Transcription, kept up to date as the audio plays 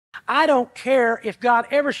I don't care if God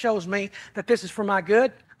ever shows me that this is for my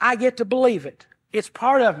good. I get to believe it. It's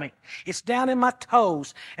part of me. It's down in my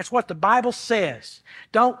toes. It's what the Bible says.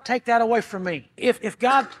 Don't take that away from me. If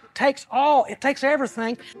God takes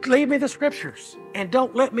everything, leave me the Scriptures and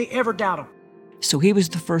don't let me ever doubt them. So he was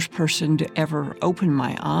the first person to ever open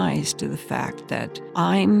my eyes to the fact that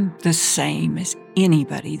I'm the same as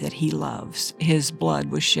anybody that he loves. His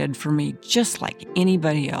blood was shed for me just like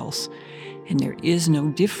anybody else, and there is no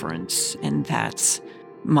difference. And that's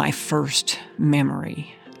my first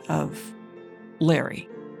memory of Larry.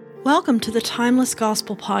 Welcome to the Timeless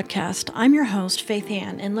Gospel Podcast. I'm your host, Faith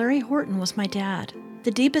Ann, and Larry Horton was my dad.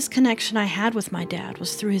 The deepest connection I had with my dad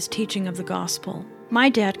was through his teaching of the gospel. My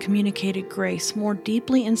dad communicated grace more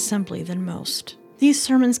deeply and simply than most. These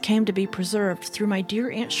sermons came to be preserved through my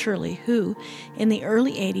dear Aunt Shirley, who, in the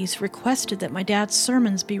early 80s, requested that my dad's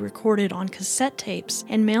sermons be recorded on cassette tapes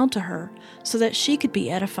and mailed to her so that she could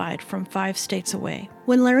be edified from 5 states away.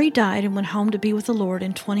 When Larry died and went home to be with the Lord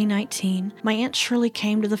in 2019, my Aunt Shirley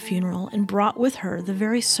came to the funeral and brought with her the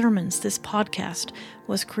very sermons this podcast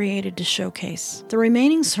was created to showcase. The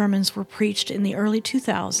remaining sermons were preached in the early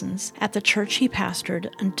 2000s at the church he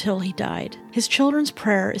pastored until he died. His children's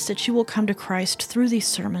prayer is that you will come to Christ through these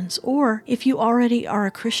sermons, or if you already are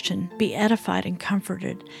a Christian, be edified and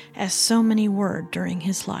comforted, as so many were during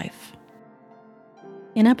his life.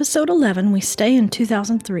 In episode 11, we stay in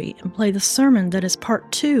 2003 and play the sermon that is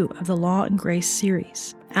part 2 of the Law and Grace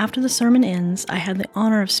series. After the sermon ends, I had the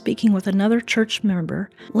honor of speaking with another church member,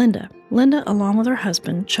 Linda. Linda, along with her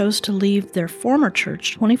husband, chose to leave their former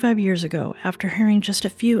church 25 years ago after hearing just a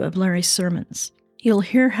few of Larry's sermons. You'll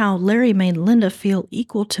hear how Larry made Linda feel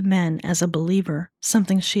equal to men as a believer,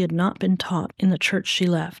 something she had not been taught in the church she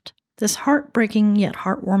left. This heartbreaking yet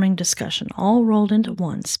heartwarming discussion, all rolled into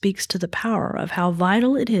one, speaks to the power of how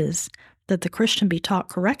vital it is that the Christian be taught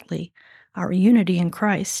correctly our unity in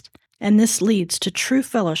Christ, and this leads to true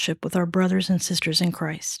fellowship with our brothers and sisters in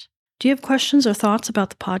Christ. Do you have questions or thoughts about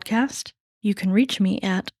the podcast? You can reach me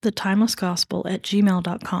at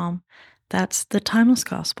thetimelessgospel@gmail.com. That's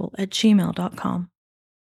thetimelessgospel@gmail.com.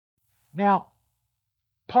 Now,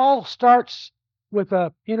 Paul starts with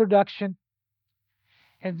an introduction,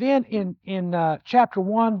 and then in chapter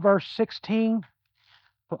 1, verse 16,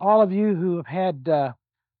 for all of you who have had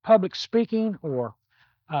public speaking or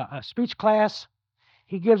a speech class,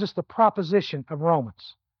 he gives us the proposition of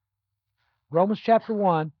Romans. Romans chapter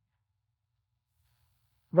 1,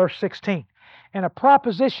 verse 16. And a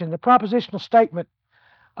proposition, the propositional statement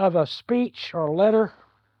of a speech or a letter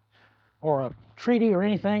or a treaty or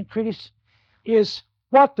anything, treatise, is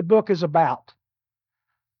what the book is about.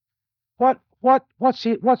 What's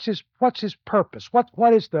his purpose?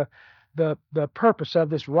 What is the purpose of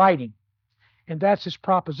this writing? And that's his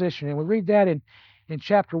proposition. And we read that in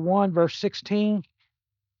chapter 1, verse 16.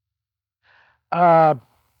 For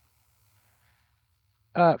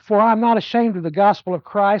I'm not ashamed of the gospel of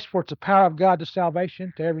Christ, for it's the power of God to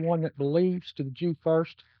salvation to everyone that believes, to the Jew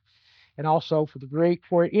first, and also for the Greek.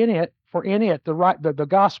 For in it the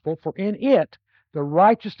gospel, for in it the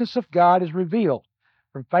righteousness of God is revealed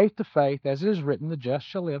from faith to faith, as it is written, the just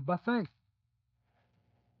shall live by faith.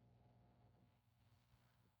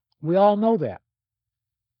 We all know that.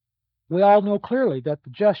 We all know clearly that the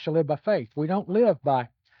just shall live by faith. We don't live by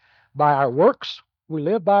our works. We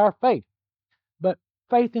live by our faith. But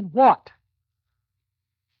faith in what?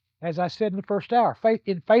 As I said in the first hour, faith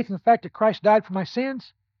in the fact that Christ died for my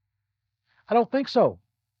sins? I don't think so.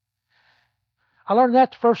 I learned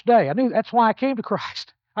that the first day. I knew that's why I came to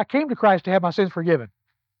Christ. I came to Christ to have my sins forgiven.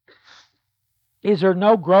 Is there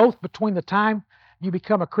no growth between the time you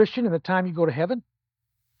become a Christian and the time you go to heaven?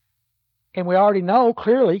 And we already know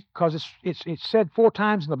clearly, because it's said 4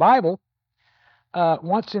 times in the Bible,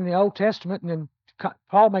 once in the Old Testament, and then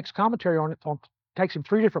Paul makes commentary on it, takes him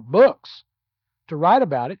 3 different books to write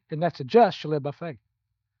about it, and that's the just shall live by faith.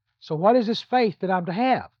 So what is this faith that I'm to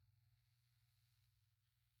have?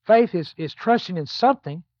 Faith is trusting in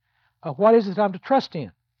something. What is it I'm to trust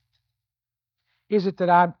in? Is it that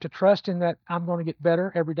I'm to trust in that I'm going to get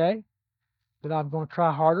better every day? That I'm going to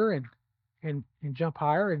try harder and jump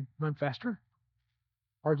higher and run faster?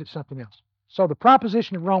 Or is it something else? So the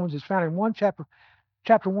proposition of Romans is found in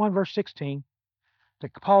chapter 1, verse 16,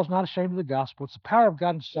 that Paul's not ashamed of the gospel. It's the power of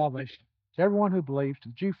God in salvation to everyone who believes, to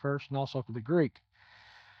the Jew first and also to the Greek.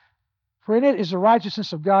 For in it is the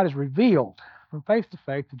righteousness of God is revealed from faith to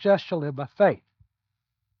faith, the just shall live by faith.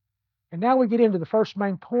 And now we get into the first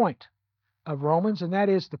main point of Romans, and that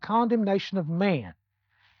is the condemnation of man.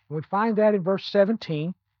 And we find that in verse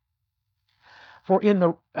 17. For in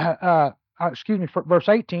the verse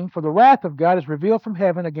 18, for the wrath of God is revealed from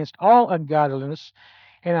heaven against all ungodliness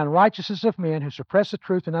and unrighteousness of men who suppress the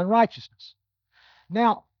truth in unrighteousness.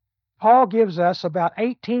 Now, Paul gives us about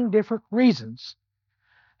 18 different reasons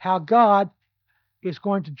how God is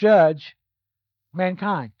going to judge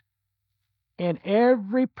mankind. And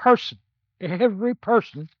every person,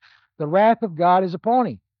 the wrath of God is upon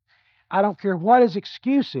him. I don't care what his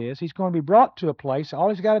excuse is, he's going to be brought to a place. All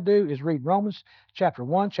he's got to do is read Romans chapter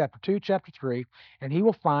 1, chapter 2, chapter 3, and he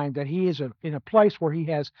will find that he is in a place where he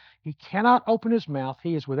cannot open his mouth.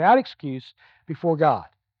 He is without excuse before God.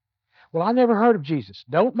 Well, I never heard of Jesus.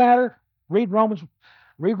 Don't matter. Read Romans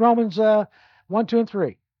 1, 2, and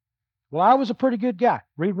 3. Well, I was a pretty good guy.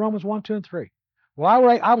 Read Romans 1, 2, and 3.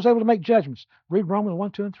 Well, I was able to make judgments. Read Romans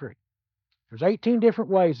 1, 2, and 3. There's 18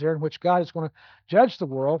 different ways there in which God is going to judge the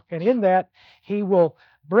world, and in that, he will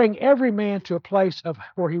bring every man to a place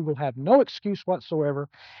where he will have no excuse whatsoever,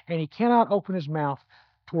 and he cannot open his mouth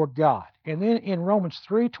toward God. And then in Romans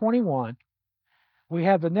 3:21, we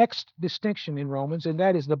have the next distinction in Romans, and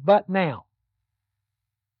that is the but now.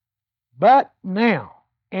 But now.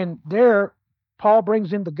 And there, Paul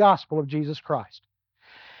brings in the gospel of Jesus Christ.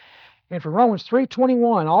 And from Romans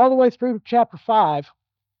 3:21 all the way through to chapter 5,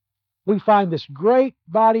 we find this great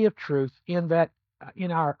body of truth in that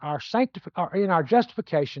in our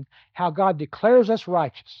justification, how God declares us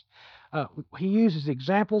righteous. He uses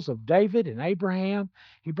examples of David and Abraham.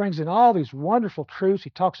 He brings in all these wonderful truths. He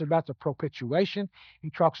talks about the propitiation. He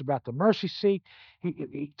talks about the mercy seat.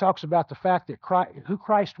 He talks about the fact that who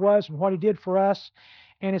Christ was and what he did for us.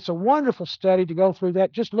 And it's a wonderful study to go through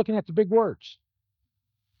that just looking at the big words.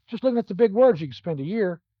 Just looking at the big words, you can spend a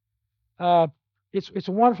year. It's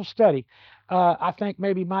a wonderful study. I think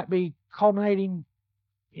maybe might be culminating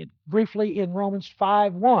briefly in Romans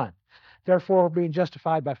 5:1. Therefore, being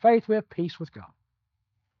justified by faith, we have peace with God.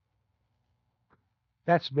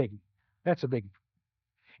 That's a biggie. That's a biggie.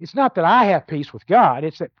 It's not that I have peace with God.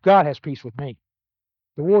 It's that God has peace with me.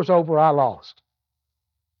 The war's over. I lost.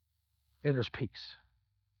 And there's peace.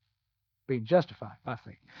 Being justified by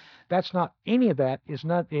faith. That's not any of that.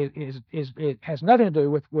 It has nothing to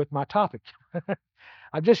do with my topic.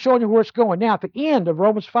 I'm just showing you where it's going. Now, at the end of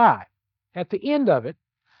Romans 5, at the end of it,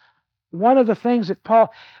 one of the things that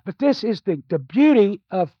Paul, but this is the beauty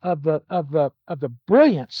of the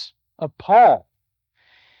brilliance of Paul.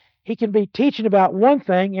 He can be teaching about one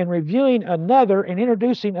thing and reviewing another and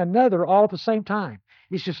introducing another all at the same time.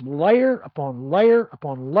 It's just layer upon layer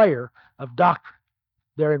upon layer of doctrine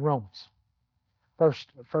there in Romans.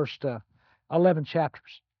 First 11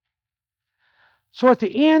 chapters. So at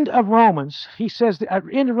the end of Romans, he says, at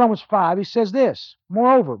the end of Romans 5, he says this,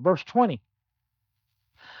 moreover, verse 20,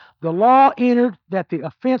 the law entered that the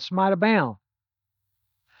offense might abound.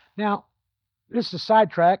 Now, this is a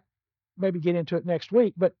sidetrack, maybe get into it next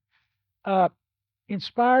week, but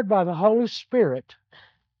inspired by the Holy Spirit,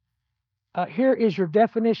 here is your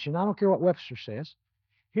definition. I don't care what Webster says.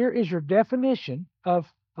 Here is your definition of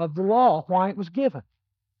the law, why it was given.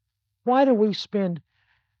 Why do we spend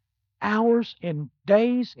hours and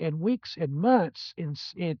days and weeks and months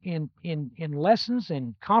in lessons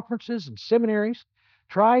and conferences and seminaries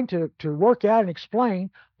trying to work out and explain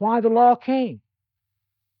why the law came?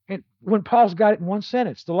 And when Paul's got it in one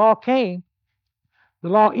sentence, the law came, the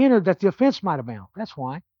law entered that the offense might abound. That's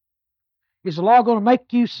why. Is the law going to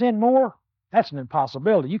make you sin more? That's an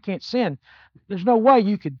impossibility. You can't sin. There's no way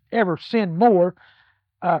you could ever sin more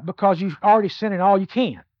because you've already sinned all you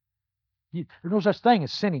can. There's no such thing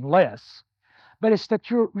as sinning less, but it's that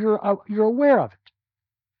you're aware of it.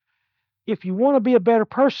 If you want to be a better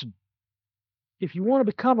person, if you want to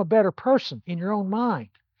become a better person in your own mind,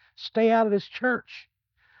 stay out of this church.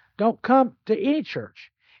 Don't come to any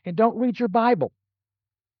church, and don't read your Bible.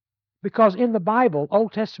 Because in the Bible,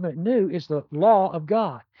 Old Testament and New, is the law of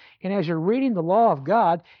God. And as you're reading the law of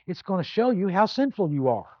God, it's going to show you how sinful you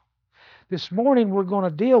are. This morning, we're going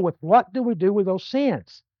to deal with what do we do with those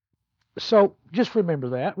sins. So just remember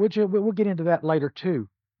that. We'll get into that later too.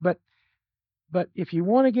 But if you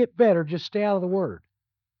want to get better, just stay out of the Word.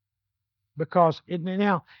 Because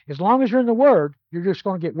now, as long as you're in the Word, you're just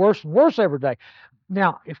going to get worse and worse every day.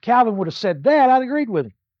 Now, if Calvin would have said that, I'd agreed with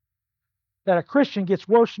him. That a Christian gets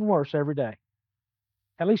worse and worse every day,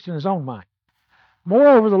 at least in his own mind.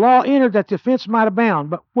 Moreover, the law entered that the offense might abound,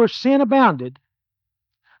 but where sin abounded,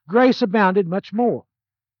 grace abounded much more.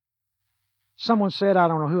 Someone said, I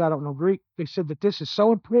don't know Greek, they said that this is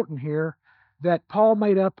so important here that Paul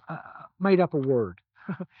made up a word.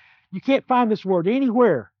 You can't find this word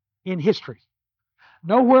anywhere in history.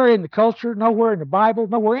 Nowhere in the culture, nowhere in the Bible,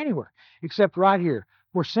 nowhere anywhere, except right here.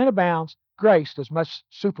 Where sin abounds, grace does much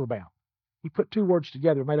superabound. He put two words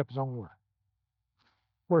together, made up his own word.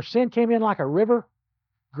 Where sin came in like a river,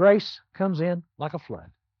 grace comes in like a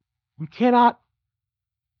flood. You cannot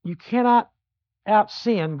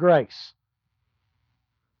out-sin grace.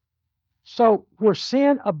 So where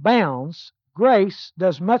sin abounds, grace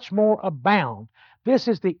does much more abound. This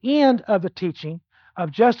is the end of the teaching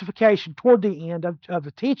of justification, toward the end of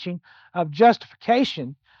the teaching of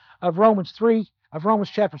justification of Romans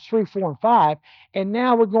chapters 3, 4, and 5. And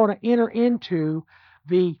now we're going to enter into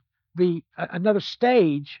another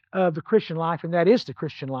stage of the Christian life, and that is the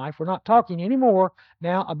Christian life. We're not talking anymore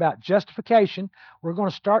now about justification. We're going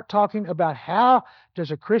to start talking about how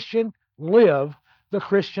does a Christian live the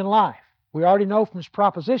Christian life. We already know from this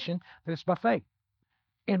proposition that it's by faith.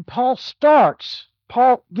 And Paul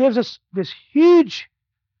gives us this huge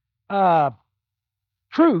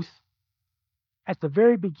truth at the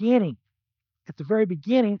very beginning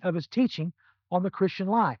of his teaching on the Christian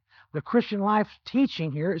life. The Christian life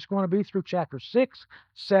teaching here is going to be through chapter 6,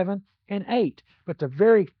 7, and 8. But the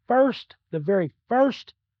very first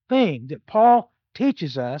thing that Paul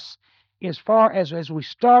teaches us as far as we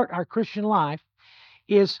start our Christian life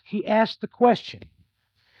is he asks the question.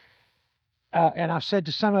 And I've said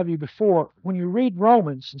to some of you before, when you read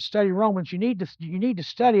Romans and study Romans, you need to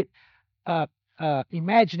study it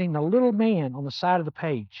imagining the little man on the side of the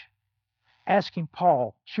page, shooting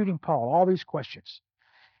Paul all these questions.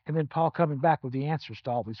 And then Paul coming back with the answers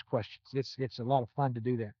to all these questions. It's a lot of fun to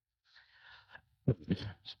do that.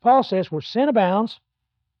 So Paul says, where sin abounds,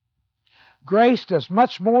 grace does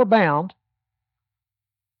much more abound.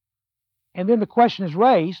 And then the question is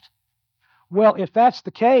raised, well, if that's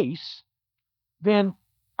the case, then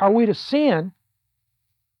are we to sin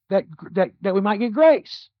that we might get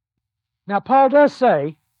grace? Now, Paul does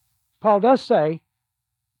say, God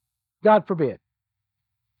forbid.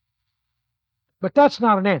 But that's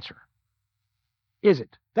not an answer, is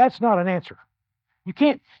it? That's not an answer. You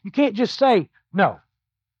can't just say no.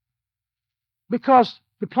 Because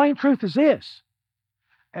the plain truth is this.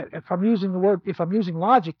 If I'm using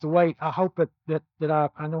logic the way I hope that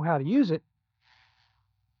I know how to use it,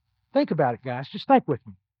 think about it, guys. Just think with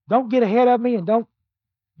me. Don't get ahead of me, and don't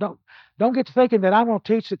get to thinking that I'm going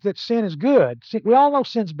to teach that sin is good. We all know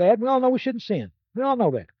sin's bad. We all know we shouldn't sin. We all know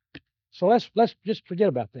that. So let's just forget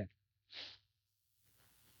about that.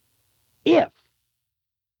 If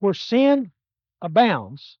where sin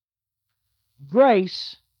abounds,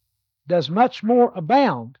 grace does much more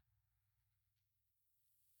abound,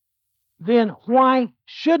 then why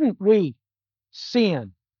shouldn't we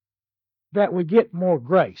sin that we get more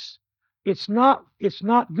grace? It's not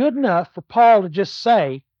good enough for Paul to just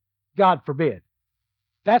say, God forbid.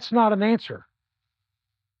 That's not an answer.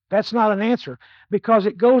 That's not an answer because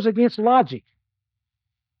it goes against logic.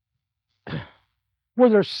 Where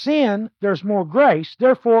there's sin, there's more grace.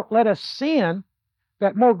 Therefore, let us sin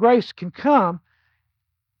that more grace can come.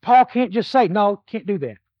 Paul can't just say, no, can't do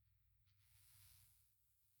that.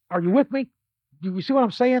 Are you with me? Do you see what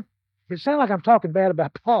I'm saying? It sounds like I'm talking bad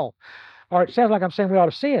about Paul, or it sounds like I'm saying we ought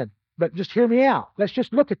to sin. But just hear me out. Let's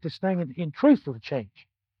just look at this thing in truth for a change.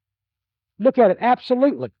 Look at it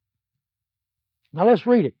absolutely. Now let's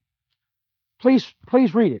read it.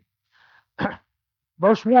 Please read it.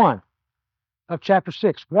 Verse 1 of chapter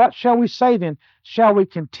 6. What shall we say then? Shall we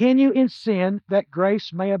continue in sin that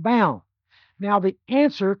grace may abound? Now the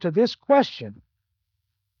answer to this question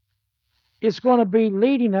is going to be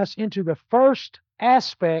leading us into the first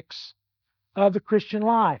aspects of the Christian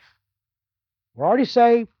life. We're already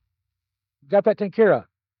saved. Got that taken care of.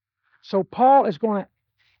 So Paul is going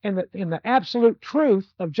to, in the absolute truth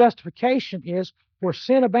of justification is where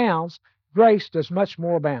sin abounds, grace does much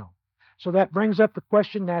more abound. So that brings up the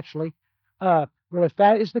question naturally, well, if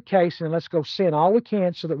that is the case, then let's go sin all we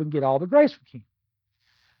can so that we can get all the grace we can.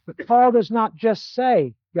 But Paul does not just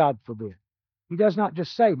say, God forbid. He does not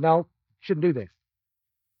just say, no, shouldn't do that.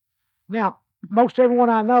 Now, most everyone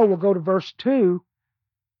I know will go to verse 2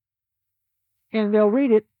 and they'll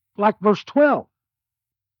read it like verse 12.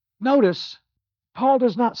 Notice, Paul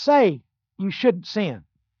does not say you shouldn't sin.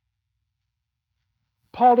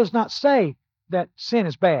 Paul does not say that sin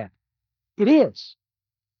is bad. It is.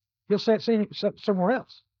 He'll say it somewhere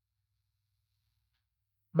else.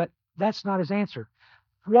 But that's not his answer.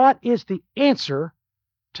 What is the answer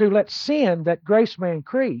to let sin that grace may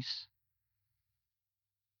increase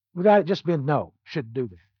without it just being no, shouldn't do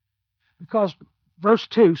that? Because verse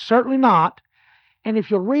 2, certainly not. And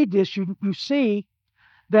if you'll read this, you see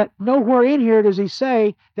that nowhere in here does he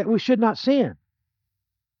say that we should not sin.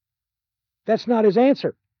 That's not his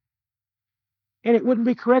answer. And it wouldn't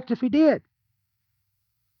be correct if he did.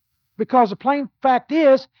 Because the plain fact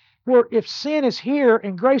is, Where if sin is here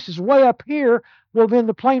and grace is way up here, well, then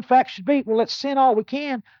the plain fact should be, well, let's sin all we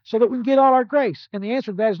can so that we can get all our grace. And the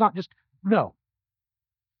answer to that is not just no.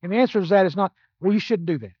 And the answer to that is not, well, you shouldn't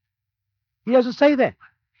do that. He doesn't say that.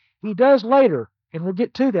 He does later, and we'll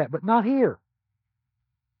get to that, but not here.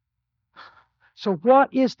 So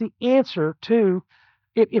what is the answer to,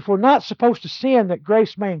 if we're not supposed to sin that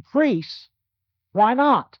grace may increase, why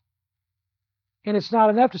not? And it's not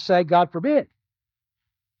enough to say, God forbid.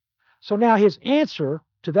 So now his answer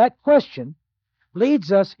to that question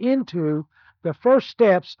leads us into the first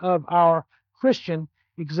steps of our Christian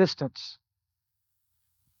existence.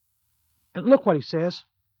 And look what he says.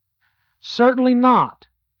 Certainly not.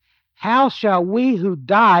 How shall we who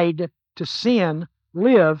died to sin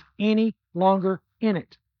live any longer in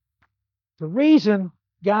it? The reason,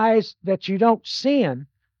 guys, that you don't sin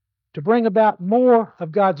to bring about more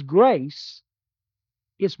of God's grace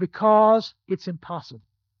is because it's impossible.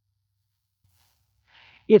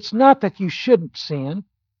 It's not that you shouldn't sin.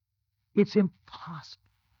 It's impossible.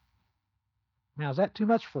 Now, is that too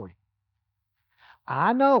much for you?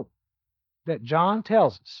 I know that John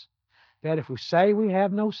tells us that if we say we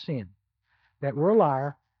have no sin, that we're a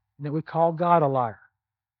liar and that we call God a liar.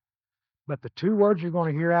 But the two words you're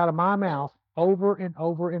going to hear out of my mouth over and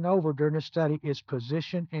over and over during this study is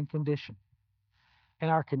position and condition. And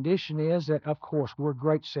our condition is that, of course, we're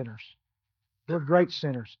great sinners. We're great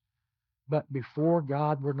sinners. But before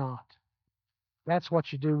God, we're not. That's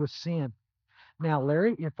what you do with sin. Now,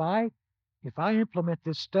 Larry, if I implement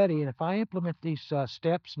this study, and if I implement these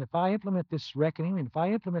steps, and if I implement this reckoning, and if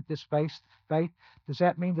I implement this faith, does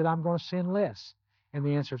that mean that I'm going to sin less? And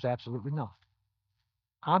the answer is absolutely not.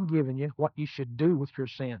 I'm giving you what you should do with your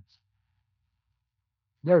sins.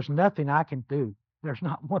 There's nothing I can do. There's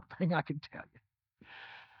not one thing I can tell you.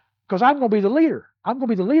 Because I'm going to be the leader. I'm going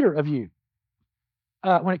to be the leader of you.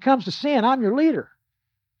 When it comes to sin, I'm your leader.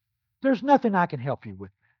 There's nothing I can help you with.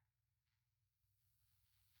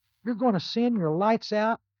 You're going to sin your lights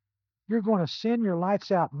out. You're going to sin your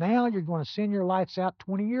lights out now. You're going to sin your lights out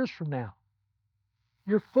 20 years from now.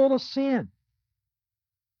 You're full of sin.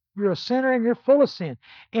 You're a sinner and you're full of sin.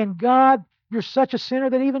 And God, you're such a sinner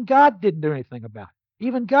that even God didn't do anything about it.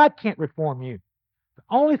 Even God can't reform you. The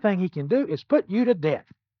only thing he can do is put you to death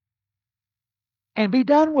and be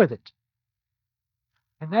done with it.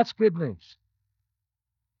 And that's good news.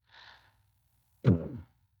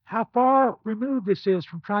 How far removed this is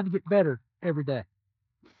from trying to get better every day.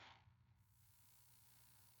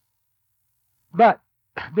 But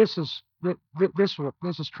this is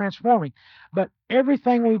transforming. But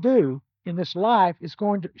everything we do in this life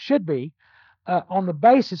should be on the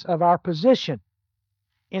basis of our position.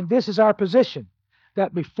 And this is our position,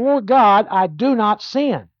 that before God I do not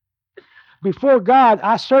sin. Before God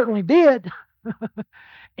I certainly did.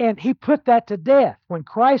 And he put that to death. When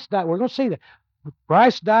Christ died, we're going to see that. When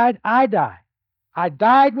Christ died, I died. I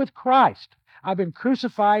died with Christ. I've been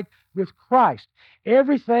crucified with Christ.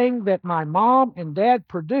 Everything that my mom and dad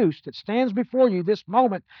produced that stands before you this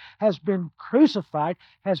moment has been crucified,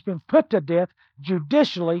 has been put to death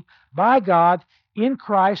judicially by God in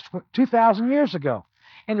Christ 2,000 years ago.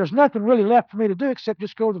 And there's nothing really left for me to do except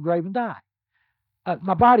just go to the grave and die.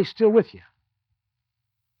 My body's still with you.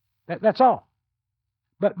 That's all.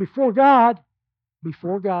 But before God,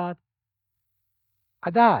 I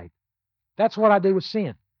died. That's what I do with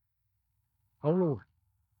sin. Oh, Lord,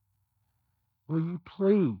 will you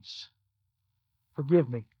please forgive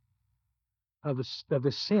me of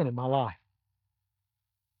this sin in my life?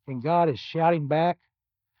 And God is shouting back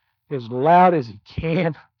as loud as he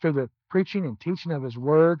can through the preaching and teaching of his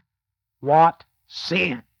word, what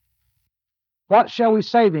sin? What shall we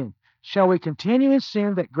say then? Shall we continue in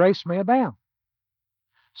sin that grace may abound?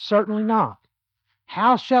 Certainly not.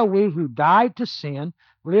 How shall we who died to sin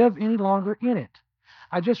live any longer in it?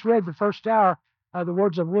 I just read the first hour the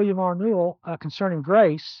words of William R. Newell concerning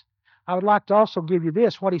grace. I would like to also give you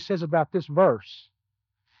what he says about this verse.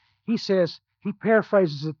 He says, he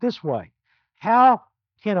paraphrases it this way. How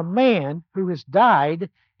can a man who has died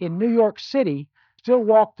in New York City still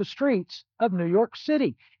walk the streets of New York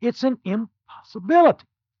City? It's an impossibility.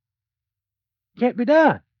 Can't be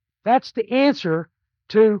done. That's the answer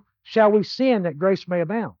to shall we sin that grace may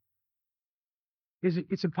abound?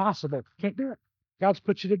 It's impossible. Can't do it. God's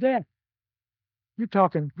put you to death. You're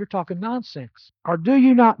talking nonsense. Or do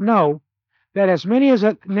you not know that as many as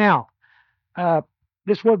now,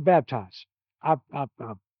 this word baptize, I've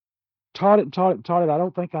taught it. I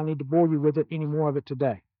don't think I need to bore you with it any more of it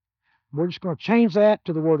today. We're just going to change that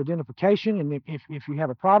to the word identification, and if you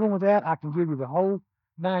have a problem with that, I can give you the whole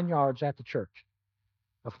 9 yards at the church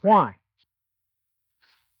of why.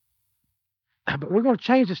 But we're going to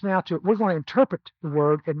change this now we're going to interpret the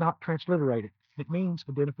word and not transliterate it. It means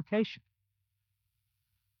identification.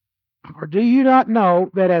 Or do you not know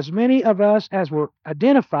that as many of us as were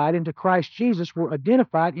identified into Christ Jesus were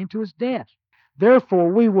identified into his death? Therefore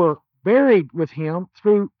we were buried with him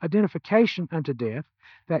through identification unto death,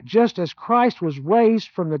 that just as Christ was raised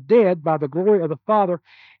from the dead by the glory of the Father,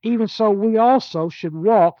 even so we also should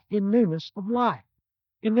walk in newness of life.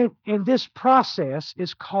 And this process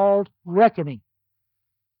is called reckoning.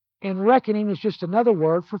 And reckoning is just another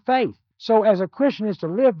word for faith. So as a Christian is to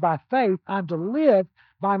live by faith, I'm to live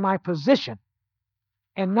by my position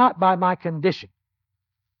and not by my condition.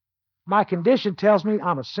 My condition tells me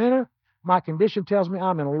I'm a sinner. My condition tells me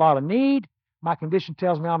I'm in a lot of need. My condition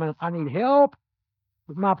tells me I need help.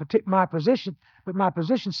 But my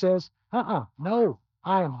position says, no,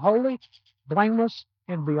 I am holy, blameless,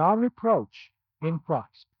 and beyond reproach in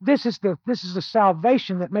Christ. This is the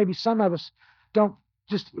salvation that maybe some of us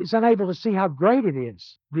is unable to see how great it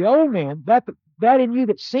is. The old man, that in you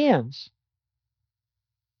that sins,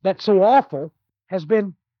 that's so awful, has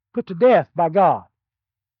been put to death by God.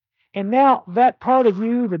 And now that part of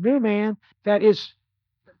you, the new man, that is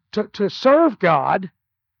to serve God,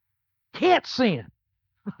 can't sin.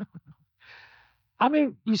 I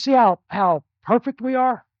mean, you see how perfect we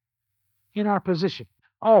are in our position.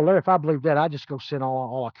 Oh, Larry, if I believed that, I'd just go sin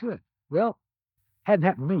all I could. Well, hadn't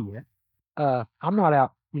happened to me yet. I'm not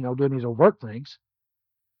out, doing these overt things.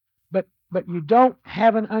 But you don't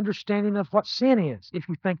have an understanding of what sin is if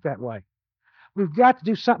you think that way. We've got to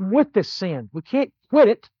do something with this sin. We can't quit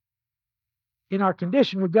it in our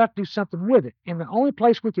condition. We've got to do something with it. And the only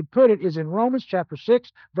place we can put it is in Romans chapter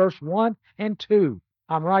 6, verse 1 and 2.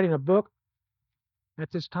 I'm writing a book at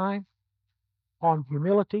this time on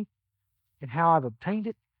humility and how I've obtained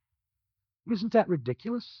it. Isn't that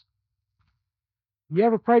ridiculous? You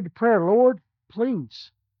ever prayed the prayer, Lord,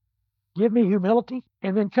 please give me humility,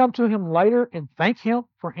 and then come to him later and thank him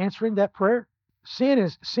for answering that prayer? Sin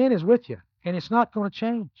is with you, and it's not going to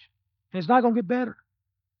change. And it's not going to get better.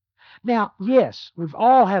 Now, yes, we've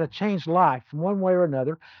all had a changed life in one way or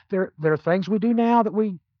another. There are things we do now that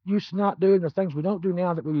we used to not do, and there are things we don't do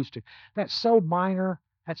now that we used to. That's so minor.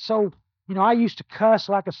 That's so, I used to cuss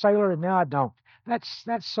like a sailor, and now I don't. That's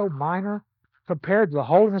so minor compared to the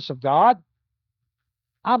holiness of God.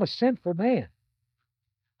 I'm a sinful man.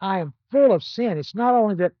 I am full of sin. It's not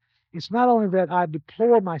only that I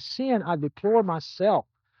deplore my sin, I deplore myself.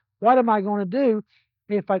 What am I going to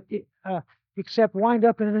do except wind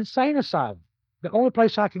up in an insane asylum? The only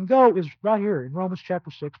place I can go is right here in Romans chapter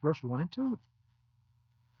 6, verse 1 and 2.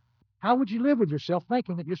 How would you live with yourself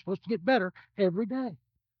thinking that you're supposed to get better every day?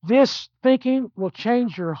 This thinking will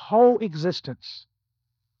change your whole existence.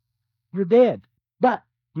 You're dead, but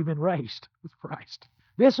you've been raised with Christ.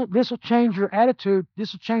 This will change your attitude.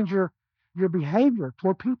 This will change your behavior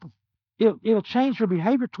toward people. It'll change your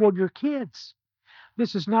behavior toward your kids.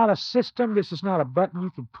 This is not a system. This is not a button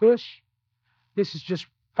you can push. This is just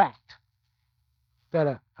fact that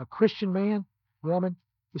a Christian man, woman,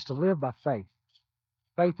 is to live by faith.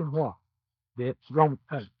 Faith in what?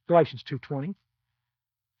 Galatians 2:20.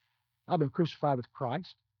 I've been crucified with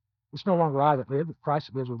Christ. It's no longer I that live, but Christ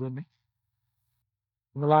that lives within me.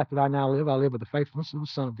 In the life that I now live, I live with the faithfulness of the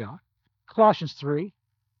Son of God. Colossians 3,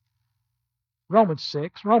 Romans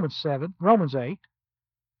 6, Romans 7, Romans 8.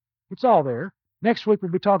 It's all there. Next week,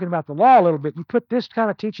 we'll be talking about the law a little bit. You put this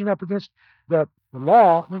kind of teaching up against the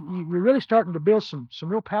law, you're really starting to build some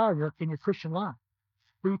real power in your Christian life,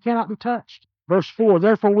 where you cannot be touched. Verse 4,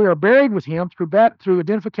 therefore we are buried with him through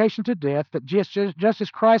identification to death, that just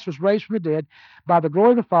as Christ was raised from the dead by the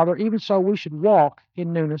glory of the Father, even so we should walk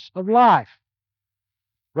in newness of life.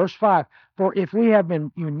 Verse 5, for if we have been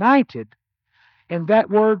united, and that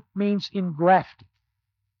word means engrafted.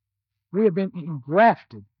 We have been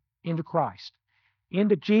engrafted into Christ,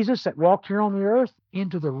 into Jesus that walked here on the earth,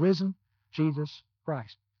 into the risen Jesus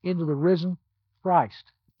Christ, into the risen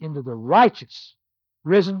Christ, into the righteous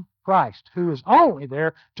risen Christ, who is only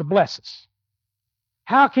there to bless us.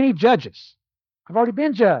 How can he judge us? I've already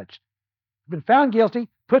been judged. I've been found guilty,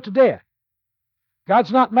 put to death.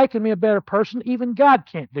 God's not making me a better person. Even God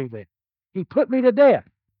can't do that. He put me to death.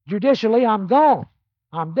 Judicially, I'm gone.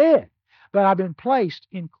 I'm dead. But I've been placed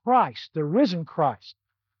in Christ, the risen Christ.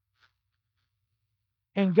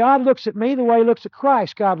 And God looks at me the way he looks at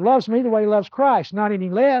Christ. God loves me the way he loves Christ. Not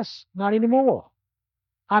any less, not any more.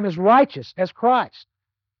 I'm as righteous as Christ.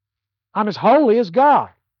 I'm as holy as God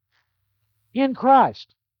in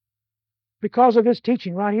Christ because of this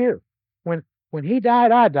teaching right here. When he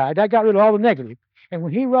died, I died. I got rid of all the negative. And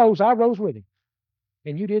when he rose, I rose with him.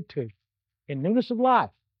 And you did too. In newness of life.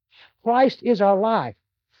 Christ is our life.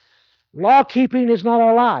 Law keeping is not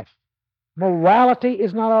our life. Morality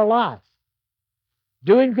is not our life.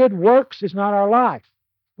 Doing good works is not our life.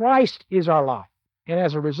 Christ is our life. And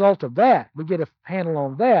as a result of that, we get a handle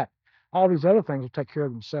on that. All these other things will take care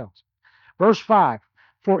of themselves. Verse 5,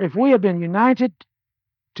 for if we have been united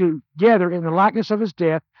together in the likeness of his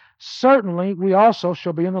death, certainly we also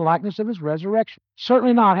shall be in the likeness of his resurrection.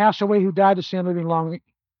 Certainly not. How shall we who died to sin living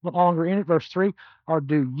longer in it? Verse 3, or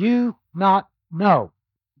do you not know?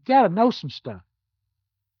 You got to know some stuff.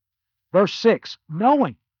 Verse 6,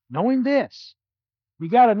 knowing this. You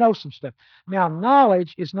got to know some stuff. Now,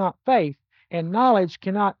 knowledge is not faith, and knowledge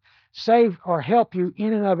cannot save or help you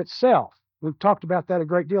in and of itself. We've talked about that a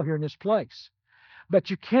great deal here in this place. But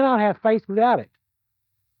you cannot have faith without it.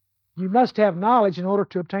 You must have knowledge in order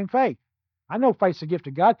to obtain faith. I know faith's a gift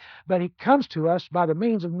of God, but it comes to us by the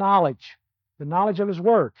means of knowledge, the knowledge of his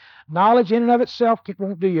word. Knowledge in and of itself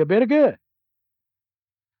won't do you a bit of good.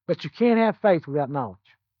 But you can't have faith without knowledge.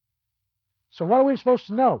 So what are we supposed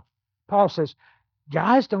to know? Paul says,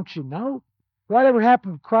 guys, don't you know? Whatever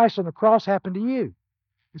happened to Christ on the cross happened to you.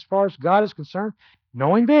 As far as God is concerned,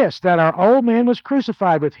 knowing this, that our old man was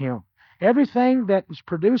crucified with him. Everything that was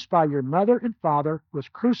produced by your mother and father was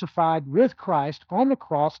crucified with Christ on the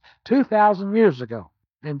cross 2,000 years ago.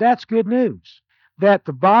 And that's good news. That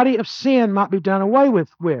the body of sin might be done away with,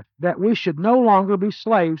 that we should no longer be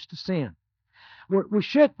slaves to sin. We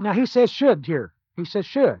should, now he says should here. He says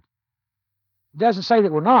should. It doesn't say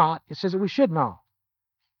that we're not. It says that we should not.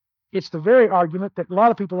 It's the very argument that a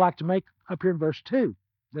lot of people like to make up here in verse 2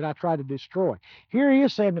 that I try to destroy. Here he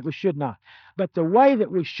is saying that we should not. But the way that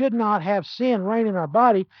we should not have sin reign in our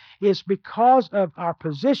body is because of our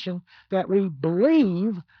position that we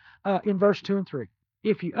believe in verse 2 and 3.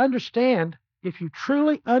 If you understand, if you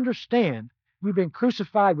truly understand you've been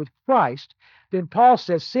crucified with Christ, then Paul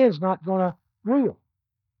says sin's not going to rule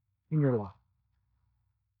in your life.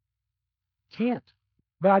 Can't.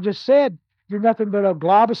 But I just said you're nothing but a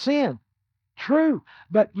glob of sin. True,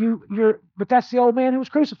 but but that's the old man who was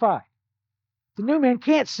crucified. The new man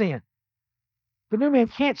can't sin. The new man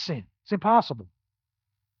can't sin. It's impossible.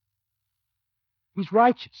 He's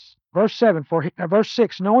righteous. Verse 7, verse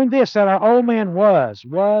 6, knowing this, that our old man was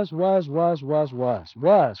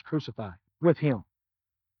crucified with him,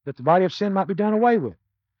 that the body of sin might be done away with,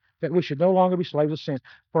 that we should no longer be slaves of sin.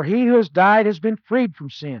 For he who has died has been freed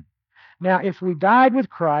from sin. Now, if we died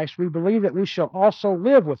with Christ, we believe that we shall also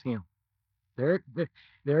live with him. There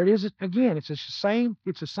it is again. It's the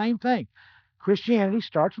same thing. Christianity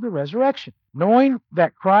starts with the resurrection. Knowing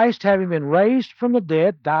that Christ, having been raised from the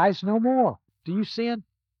dead, dies no more. Do you sin?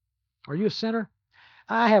 Are you a sinner?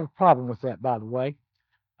 I have a problem with that, by the way.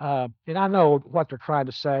 And I know what they're trying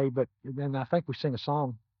to say, but then I think we sing a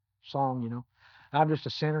song, you know. I'm just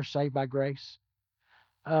a sinner saved by grace.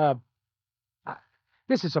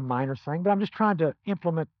 This is a minor thing, but I'm just trying to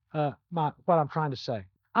implement what I'm trying to say.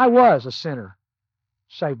 I was a sinner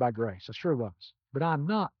saved by grace. I sure was. But I'm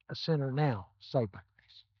not a sinner now saved by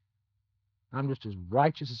grace. I'm just as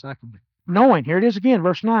righteous as I can be. Knowing, here it is again,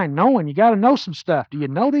 verse 9. Knowing, you got to know some stuff. Do you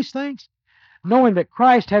know these things? Knowing that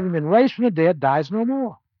Christ, having been raised from the dead, dies no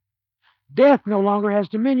more. Death no longer has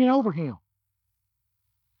dominion over him.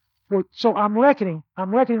 So I'm reckoning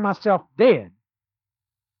myself dead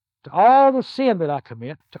to all the sin that I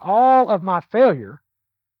commit, to all of my failure.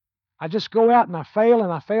 I just go out and I fail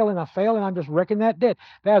and I fail and I fail, and I'm just reckoning that dead.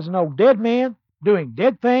 There's an old dead man doing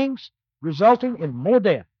dead things, resulting in more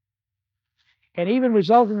death. And even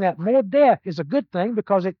resulting in that more death is a good thing,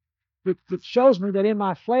 because it shows me that in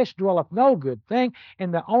my flesh dwelleth no good thing,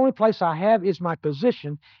 and the only place I have is my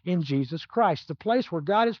position in Jesus Christ, the place where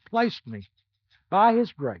God has placed me by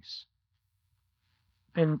his grace,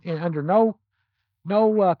 and under no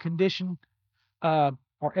condition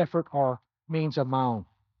or effort or means of my own.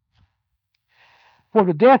 For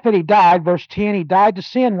the death that he died, verse 10, he died to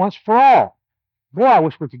sin once for all. Boy, I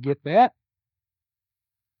wish we could get that.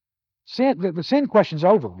 The sin question's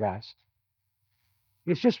over, guys.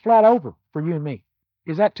 It's just flat over for you and me.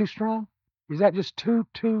 Is that too strong? Is that just too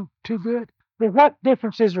good? Well, what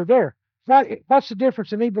differences are there? What's the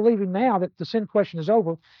difference in me believing now that the sin question is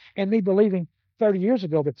over and me believing 30 years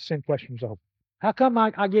ago that the sin question was over? How come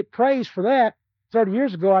I get praise for that? 30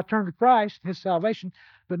 years ago I turned to Christ, his salvation,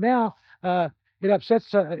 but now it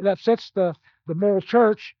upsets the moral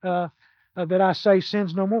church that I say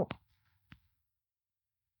sin's no more.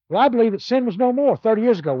 Well, I believe that sin was no more 30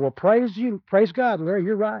 years ago. Well, praise God, Larry,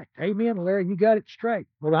 you're right. Amen, Larry, you got it straight.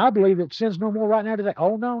 Well, I believe that sin's no more right now today.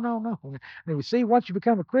 Oh, no. And you see, once you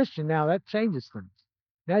become a Christian now, that changes things.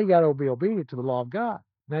 Now you got to be obedient to the law of God.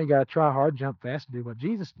 Now you got to try hard, jump fast, and do what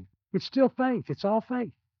Jesus did. It's still faith. It's all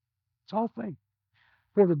faith. It's all faith.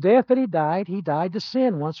 For the death that he died to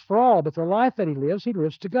sin once for all, but the life that he lives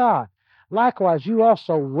to God. Likewise, you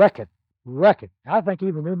also reckon. Reckon. I think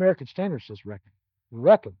even the New American Standard says reckon.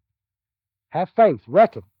 Reckon. Have faith.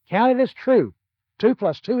 Reckon. Count it as true. 2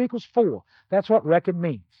 plus 2 equals 4. That's what reckon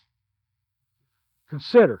means.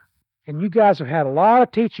 Consider. And you guys have had a lot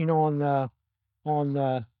of teaching on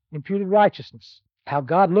imputed righteousness, how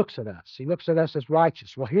God looks at us. He looks at us as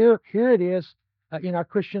righteous. Well, here it is in our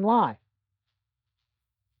Christian life.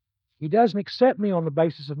 He doesn't accept me on the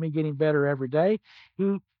basis of me getting better every day.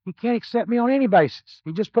 He can't accept me on any basis.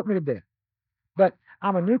 He just put me to death. But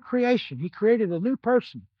I'm a new creation. He created a new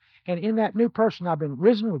person. And in that new person, I've been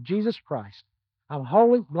risen with Jesus Christ. I'm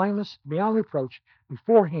holy, blameless, beyond reproach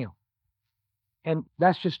before him. And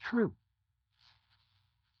that's just true.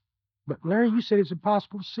 But Larry, you said it's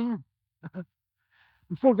impossible to sin.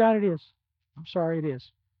 Before God, it is. I'm sorry, it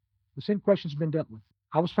is. The sin question's been dealt with.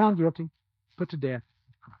 I was found guilty, put to death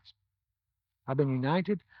with Christ. I've been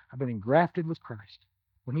united. I've been engrafted with Christ.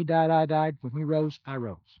 When he died, I died. When he rose, I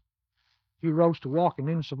rose. He rose to walk in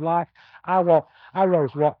newness of life. I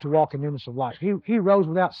rose to walk in newness of life. He rose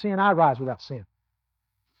without sin. I rise without sin.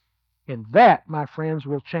 And that, my friends,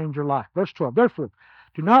 will change your life. Verse 12. Therefore,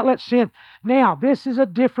 do not let sin. Now, this is a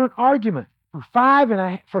different argument. For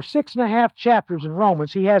 6.5 chapters in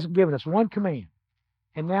Romans, he hasn't given us one command.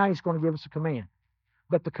 And now he's going to give us a command.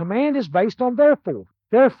 But the command is based on therefore.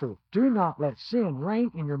 Therefore, do not let sin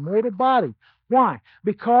reign in your mortal body. Why?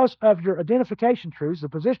 Because of your identification truths, the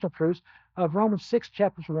positional truths of Romans 6,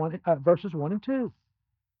 verses 1 and 2.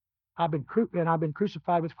 I've been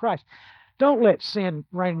crucified with Christ. Don't let sin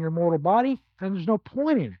reign in your mortal body, and there's no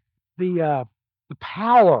point in it. The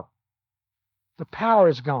power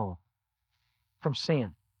is gone from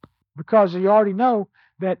sin, because you already know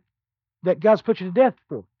that God's put you to death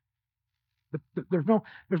for it. There's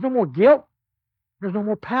no more guilt. There's no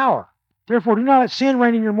more power. Therefore, do not let sin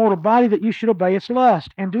reign in your mortal body, that you should obey its lust.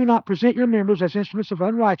 And do not present your members as instruments of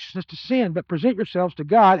unrighteousness to sin, but present yourselves to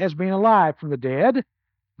God as being alive from the dead.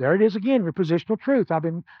 There it is again, your positional truth. I've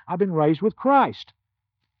been raised with Christ.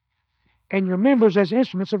 And your members as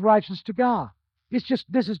instruments of righteousness to God. This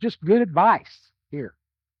is just good advice here.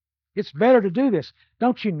 It's better to do this.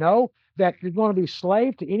 Don't you know that you're going to be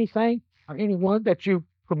slave to anything or anyone that you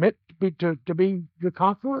permit to be your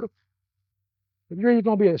conqueror? If you're either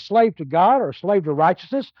going to be a slave to God or a slave to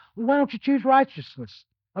righteousness, well, why don't you choose righteousness?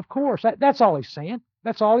 Of course, that's all he's saying.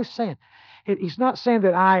 That's all he's saying. He's not saying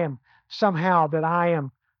that I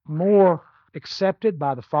am more accepted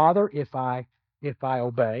by the Father if I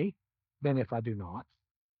obey than if I do not.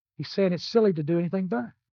 He's saying it's silly to do anything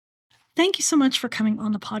but. Thank you so much for coming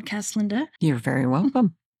on the podcast, Linda. You're very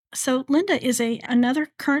welcome. So Linda is another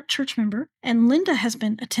current church member, and Linda has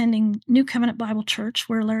been attending New Covenant Bible Church,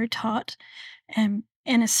 where Larry taught, and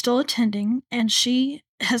is still attending, and she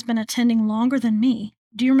has been attending longer than me.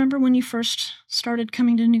 Do you remember when you first started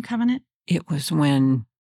coming to New Covenant? It was when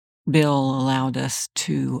Bill allowed us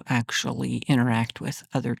to actually interact with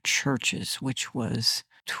other churches, which was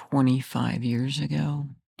 25 years ago.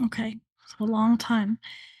 Okay, so a long time.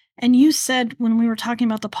 And you said, when we were talking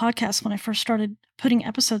about the podcast, when I first started putting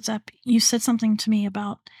episodes up, you said something to me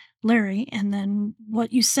about Larry, and then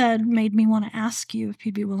what you said made me want to ask you if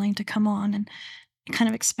you'd be willing to come on and kind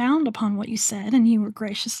of expound upon what you said, and you were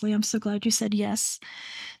graciously, I'm so glad you said yes.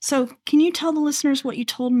 So can you tell the listeners what you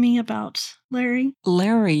told me about Larry?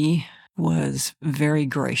 Larry was very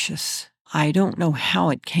gracious. I don't know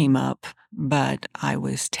how it came up, but I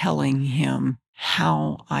was telling him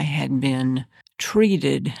how I had been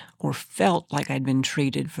treated or felt like I'd been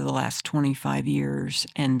treated for the last 25 years,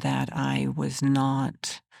 and that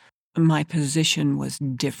my position was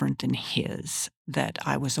different than his, that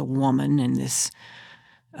I was a woman, and this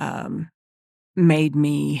made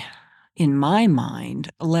me, in my mind,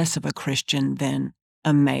 less of a Christian than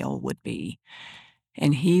a male would be.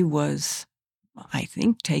 And he was, I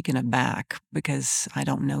think, taken aback, because I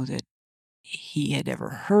don't know that he had ever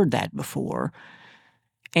heard that before,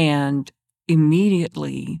 and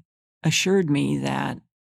immediately assured me that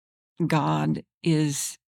God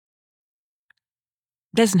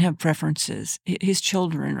doesn't have preferences. His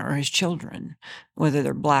children are his children, whether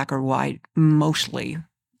they're black or white. Mostly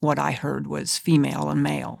what I heard was female and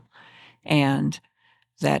male. And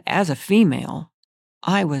that as a female,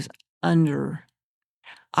 I was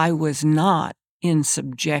not in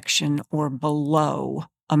subjection or below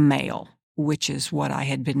a male, which is what I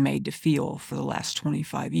had been made to feel for the last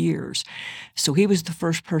 25 years. So he was the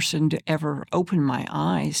first person to ever open my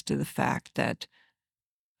eyes to the fact that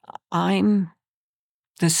I'm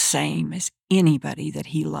the same as anybody that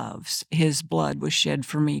he loves. His blood was shed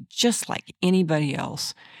for me just like anybody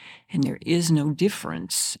else, and there is no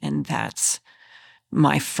difference. And that's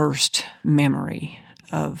my first memory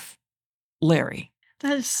of Larry.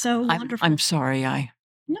 That is so wonderful. I'm sorry I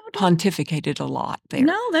No, don't. pontificated a lot there.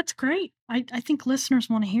 No, that's great. I think listeners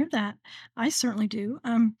want to hear that. I certainly do.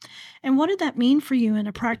 And what did that mean for you in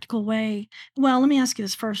a practical way? Well, let me ask you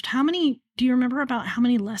this first. Do you remember about how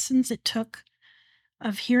many lessons it took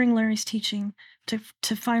of hearing Larry's teaching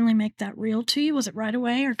to finally make that real to you? Was it right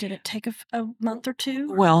away, or did it take a month or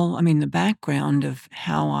two? Well, I mean, the background of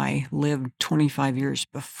how I lived 25 years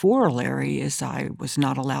before Larry is I was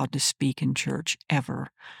not allowed to speak in church ever.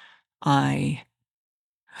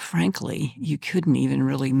 Frankly, you couldn't even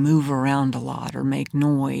really move around a lot or make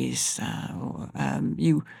noise.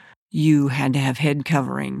 You had to have head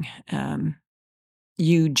covering.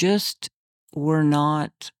 You just were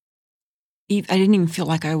not. I didn't even feel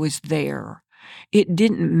like I was there. It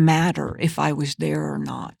didn't matter if I was there or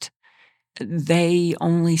not. They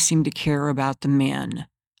only seemed to care about the men.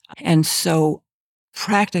 And so,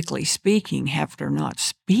 practically speaking, after not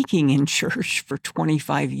speaking in church for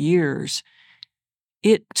 25 years,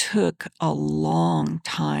 it took a long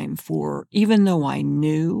time even though I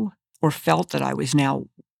knew or felt that I was now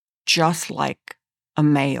just like a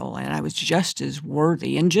male and I was just as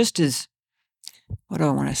worthy and just as, what do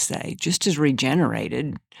I want to say, just as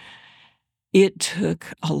regenerated, it took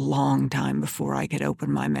a long time before I could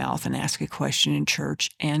open my mouth and ask a question in church,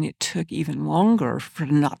 and it took even longer to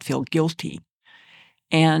not feel guilty.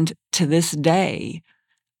 And to this day,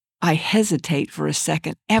 I hesitate for a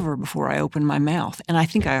second ever before I open my mouth, and I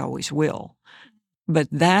think I always will. But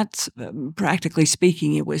that's, practically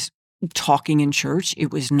speaking, it was talking in church.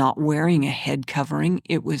 It was not wearing a head covering.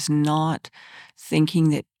 It was not thinking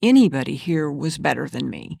that anybody here was better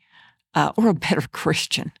than me, or a better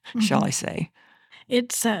Christian, shall I say.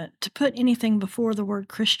 It's to put anything before the word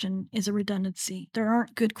Christian is a redundancy. There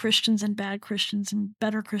aren't good Christians and bad Christians and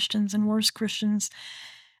better Christians and worse Christians.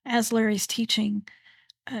 As Larry's teaching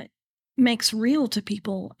makes real to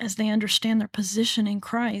people as they understand their position in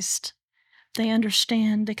Christ, they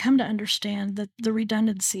come to understand that the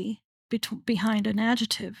redundancy behind an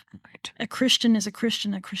adjective. Right. A Christian is a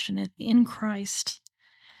Christian is in Christ.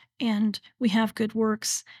 And we have good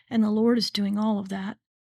works, and the Lord is doing all of that.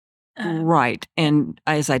 Right. And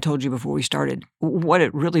as I told you before we started, what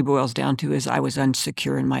it really boils down to is I was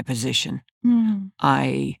unsecure in my position.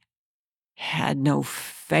 I had no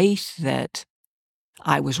faith that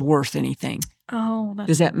I was worth anything. Oh,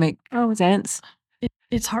 does that make sense?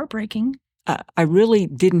 It's heartbreaking. I really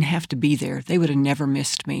didn't have to be there. They would have never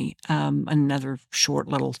missed me. Another short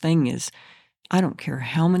little thing is, I don't care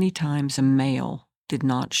how many times a male did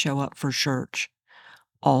not show up for church.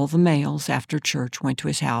 All the males after church went to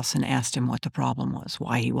his house and asked him what the problem was,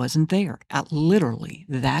 why he wasn't there. Literally,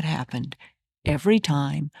 that happened every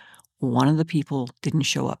time one of the people didn't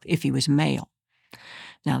show up, if he was male.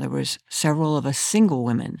 Now, there was several of us single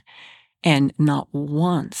women, and not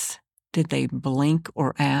once did they blink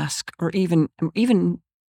or ask or even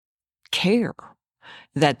care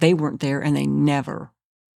that they weren't there, and they never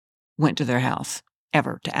went to their house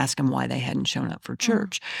ever to ask them why they hadn't shown up for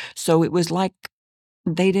church. So it was like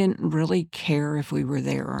they didn't really care if we were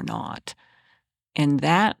there or not. And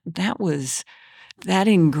that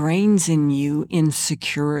ingrains in you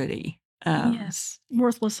insecurity. Yes.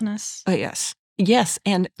 Worthlessness. Yes.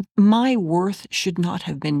 And my worth should not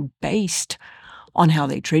have been based on how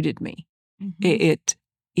they treated me. It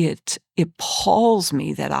appalls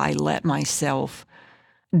me that I let myself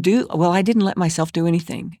I didn't let myself do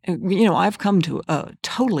anything. I've come to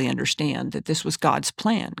totally understand that this was God's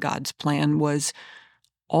plan. God's plan was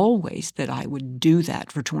always that I would do that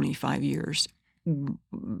for 25 years.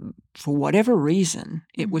 For whatever reason,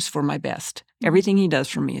 it was for my best. Everything he does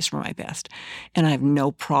for me is for my best. And I have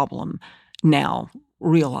no problem now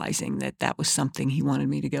realizing that that was something he wanted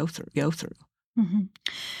me to go through.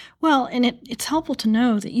 Well, and it's helpful to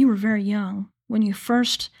know that you were very young when you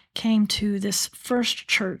first came to this first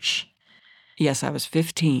church. Yes, I was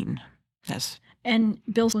 15. Yes. And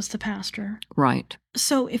Bill was the pastor. Right.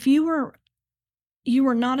 So if you were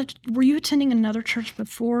were you attending another church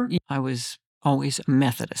before? I was always a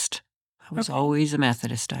Methodist. Always a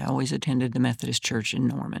Methodist. I always attended the Methodist church in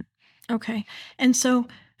Norman. Okay. And so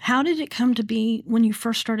how did it come to be when you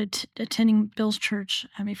first started attending Bill's church,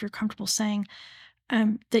 if you're comfortable saying,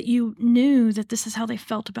 that you knew that this is how they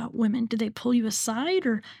felt about women? Did they pull you aside,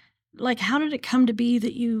 or how did it come to be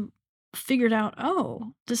that you figured out,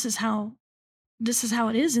 oh, this is how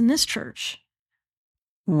it is in this church?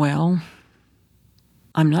 Well,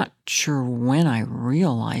 I'm not sure when I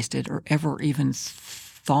realized it or ever even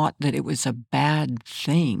thought that it was a bad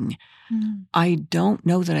thing. Mm. I don't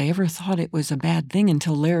know that I ever thought it was a bad thing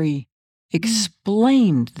until Larry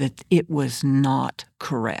explained that it was not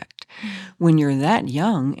correct. When you're that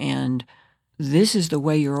young and this is the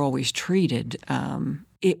way you're always treated,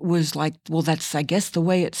 it was like, well, that's, I guess, the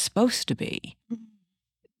way it's supposed to be.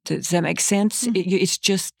 Does that make sense? It's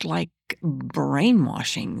just like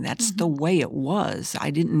brainwashing. That's the way it was.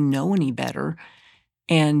 I didn't know any better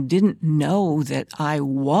and didn't know that I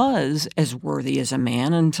was as worthy as a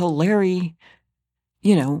man until Larry,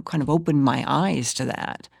 kind of opened my eyes to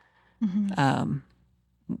that.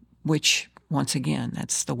 Which, once again,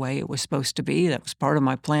 that's the way it was supposed to be. That was part of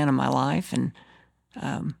my plan of my life. And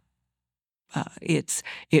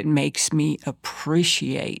it makes me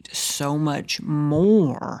appreciate so much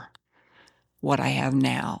more what I have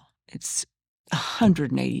now. It's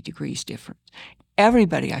 180 degrees different.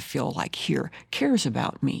 Everybody I feel like here cares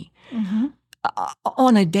about me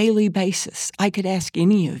on a daily basis. I could ask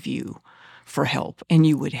any of you for help and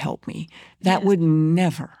you would help me. That would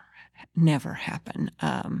never happen.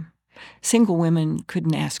 Single women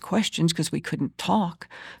couldn't ask questions because we couldn't talk.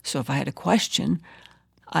 So if I had a question,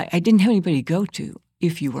 I didn't have anybody to go to.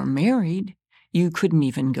 If you were married, you couldn't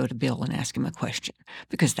even go to Bill and ask him a question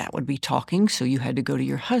because that would be talking, so you had to go to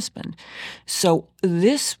your husband. So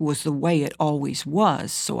this was the way it always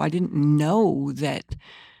was. So I didn't know that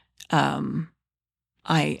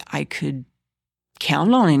I could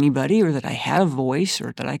count on anybody or that I had a voice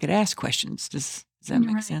or that I could ask questions. Does that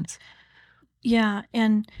make sense? Yeah,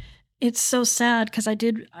 and it's so sad because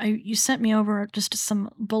you sent me over just some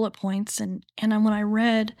bullet points, and when I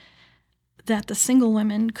read that the single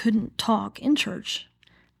women couldn't talk in church,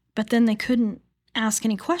 but then they couldn't ask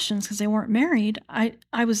any questions because they weren't married,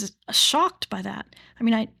 I was shocked by that. I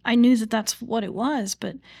mean, I knew that that's what it was,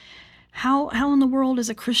 but how in the world as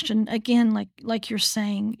a Christian, again, like you're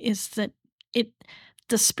saying, is that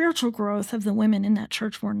the spiritual growth of the women in that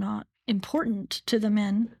church were not important to the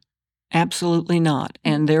men? Absolutely not.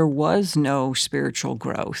 And there was no spiritual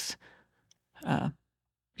growth. I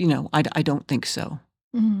don't think so.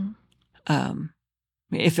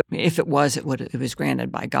 If it was, it was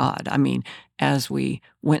granted by God. I mean, as we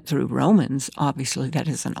went through Romans, obviously that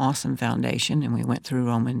is an awesome foundation, and we went through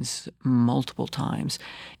Romans multiple times,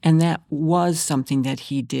 and that was something that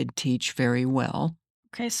he did teach very well.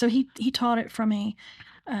 Okay, so he taught it from a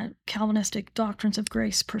Calvinistic doctrines of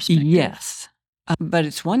grace perspective. Yes. But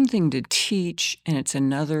it's one thing to teach, and it's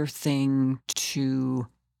another thing to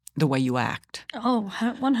the way you act. Oh,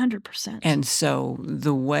 100%. And so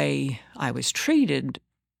the way I was treated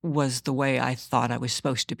was the way I thought I was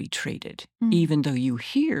supposed to be treated, even though you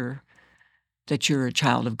hear that you're a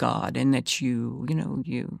child of God and that you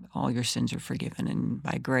all your sins are forgiven and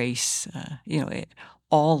by grace,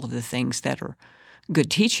 all of the things that are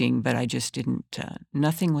good teaching, but I just didn't,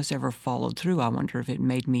 nothing was ever followed through. I wonder if it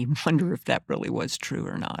made me wonder if that really was true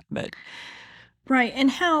or not, but. Right.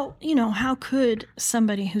 And how could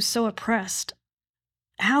somebody who's so oppressed,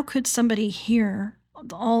 how could somebody hear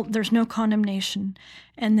there's no condemnation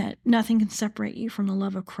and that nothing can separate you from the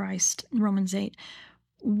love of Christ in Romans 8?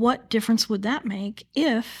 What difference would that make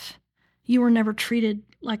if you were never treated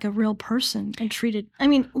like a real person and treated, I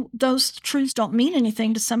mean, those truths don't mean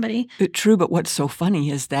anything to somebody. True, but what's so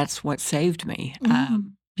funny is that's what saved me.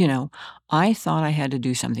 I thought I had to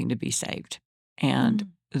do something to be saved. And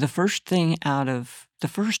the first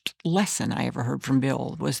lesson I ever heard from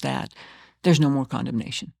Bill was that there's no more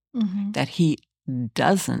condemnation, that he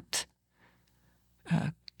doesn't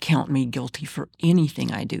count me guilty for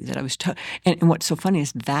anything I do, that I was and what's so funny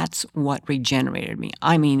is that's what regenerated me.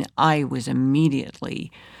 I mean, I was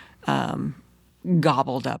immediately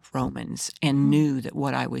gobbled up Romans and knew that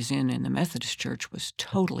what I was in the Methodist Church was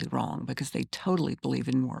totally wrong because they totally believe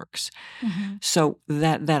in works. So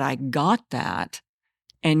that I got that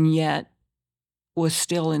and yet was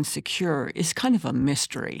still insecure is kind of a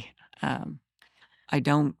mystery. I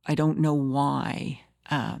don't know why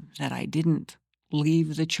that I didn't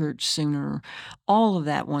leave the church sooner. All of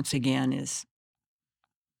that, once again, is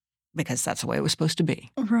because that's the way it was supposed to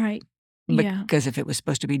be. Right. Yeah. Because if it was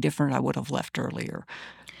supposed to be different, I would have left earlier.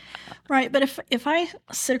 Right. But if I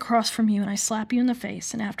sit across from you and I slap you in the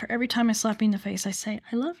face, and after every time I slap you in the face, I say,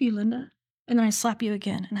 I love you, Linda. And then I slap you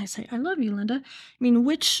again and I say, I love you, Linda. I mean,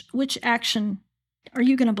 which action are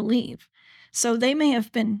you going to believe? So they may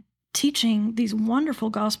have been teaching these wonderful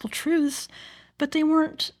gospel truths, but they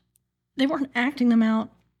weren't acting them out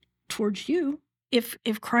towards you.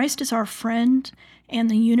 if Christ is our friend and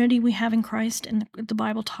the unity we have in Christ, and the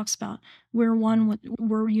Bible talks about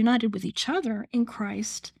we're united with each other in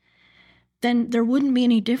Christ, then there wouldn't be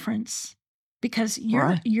any difference because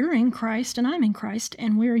Right. you're in Christ and I'm in Christ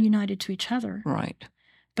and we're united to each other. Right.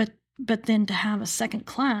 But then to have a second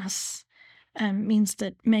class means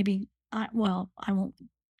that maybe I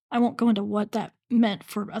won't go into what that meant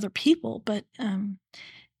for other people, but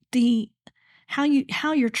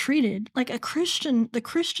how you're treated, like the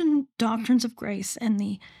Christian doctrines of grace and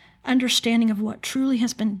the understanding of what truly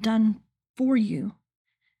has been done for you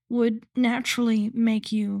would naturally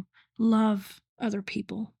make you love other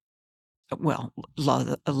people. Well,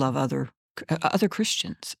 love other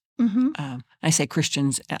Christians. Mm-hmm. I say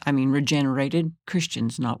Christians, I mean regenerated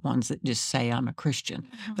Christians, not ones that just say I'm a Christian.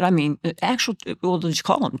 But I mean actual, we'll just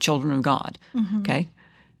call them children of God. Mm-hmm. Okay?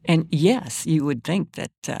 And yes, you would think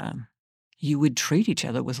that you would treat each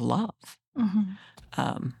other with love.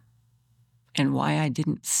 Mm-hmm. And why I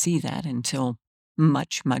didn't see that until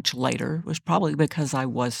much, much later was probably because I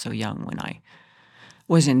was so young when I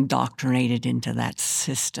was indoctrinated into that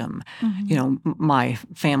system. Mm-hmm. You know, my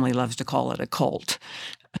family loves to call it a cult.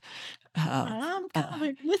 I'm kind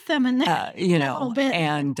of with them in that, You a know, little bit.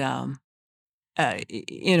 and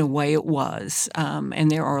in a way it was.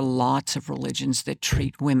 And there are lots of religions that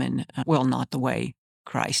treat women, well, not the way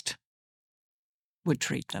Christ would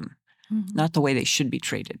treat them. Mm-hmm. Not the way they should be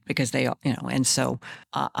treated, because they are, you know, and so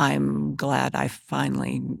I'm glad I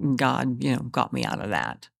finally, God, you know, got me out of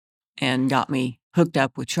that and got me hooked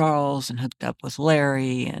up with Charles and hooked up with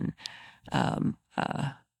Larry, and I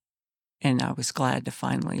was glad to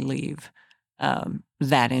finally leave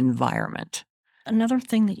that environment. Another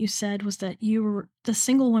thing that you said was that the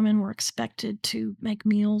single women were expected to make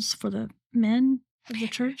meals for the men of the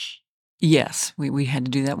church. Yes, we had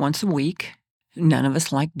to do that once a week. None of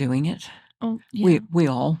us liked doing it. Oh, yeah. We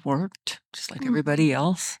all worked just like everybody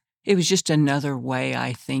else. It was just another way,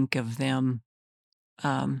 I think, of them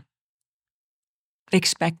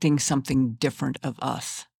expecting something different of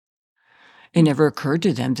us. It never occurred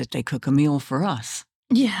to them that they cook a meal for us.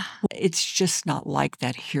 Yeah. It's just not like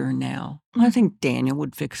that here now. I think Daniel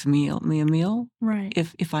would fix me a meal. Right.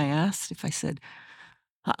 If I asked, if I said,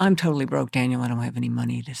 I'm totally broke, Daniel, I don't have any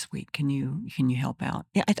money this week. Can you help out?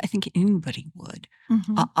 Yeah, I think anybody would.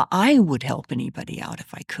 Mm-hmm. I would help anybody out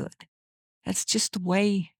if I could. That's just the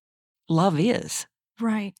way love is.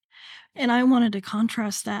 Right. And I wanted to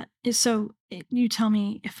contrast that. So you tell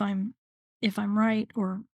me if I'm right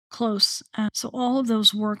or close. So all of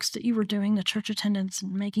those works that you were doing, the church attendance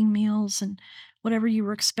and making meals and whatever you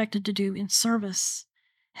were expected to do in service,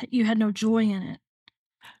 you had no joy in it.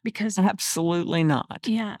 Because Absolutely not.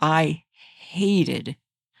 Yeah. I hated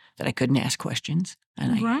that I couldn't ask questions,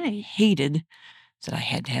 and I hated that I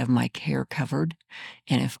had to have my hair covered.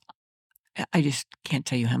 And if I just can't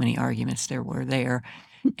tell you how many arguments there were there,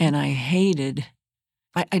 and I hated.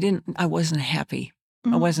 I wasn't happy.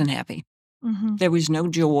 Mm-hmm. I wasn't happy. Mm-hmm. There was no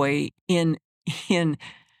joy in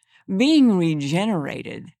being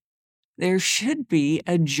regenerated. There should be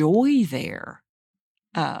a joy there.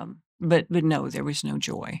 But no, there was no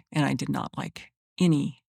joy, and I did not like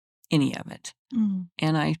any of it. Mm.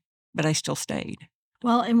 But I still stayed.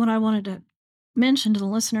 Well, and what I wanted to mention to the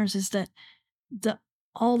listeners is that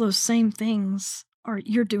all those same things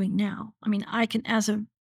you're doing now. I mean, I can, as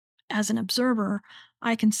an observer,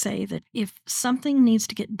 I can say that if something needs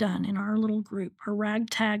to get done in our little group, our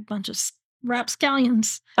ragtag bunch of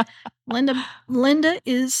rapscallions, Linda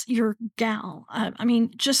is your gal. I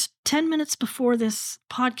mean, just 10 minutes before this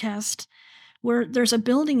podcast, where there's a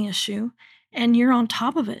building issue and you're on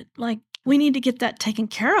top of it, like, we need to get that taken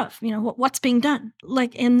care of. You know, what's being done,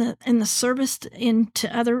 like in the service to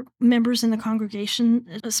other members in the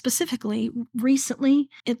congregation, specifically recently.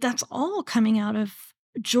 That's all coming out of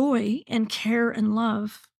joy and care and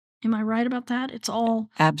love. Am I right about that? It's all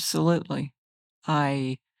Absolutely.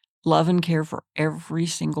 I love and care for every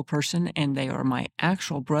single person, and they are my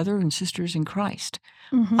actual brother and sisters in Christ.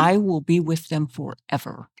 Mm-hmm. I will be with them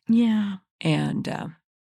forever. Yeah. And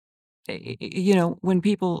you know, when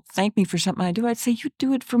people thank me for something I do, I'd say, you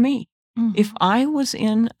do it for me. Mm-hmm. If I was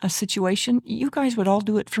in a situation, you guys would all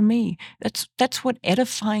do it for me. That's what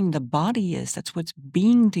edifying the body is. That's what's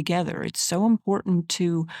being together. It's so important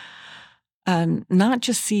to not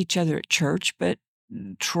just see each other at church, but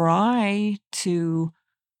try to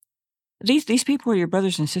These people are your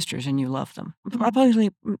brothers and sisters, and you love them.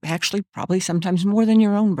 Probably sometimes more than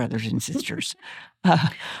your own brothers and sisters.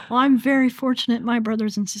 Well, I'm very fortunate my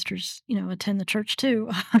brothers and sisters, attend the church too.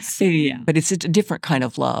 Yeah, but it's a different kind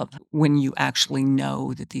of love when you actually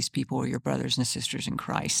know that these people are your brothers and sisters in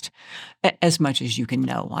Christ, as much as you can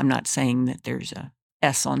know. I'm not saying that there's a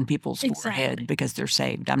S on people's forehead Exactly. because they're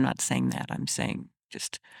saved. I'm not saying that. I'm saying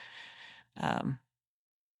just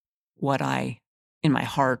what I, in my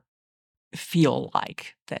heart, feel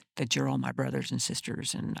like that you're all my brothers and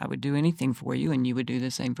sisters, and I would do anything for you, and you would do the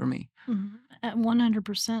same for me. At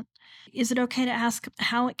 100%. Is it okay to ask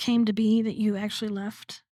how it came to be that you actually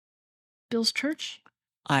left Bill's church?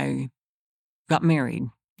 I got married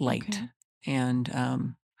late, Okay.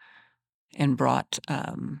 and brought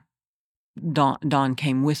Don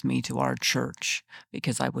came with me to our church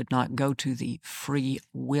because I would not go to the Free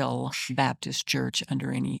Will Baptist Church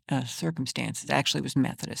under any circumstances. Actually, it was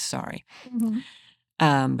Methodist. Sorry.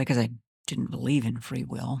 Because I didn't believe in free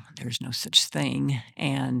will. There's no such thing.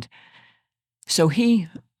 And so he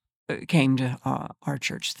came to our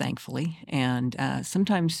church, thankfully. And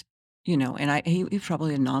sometimes, and he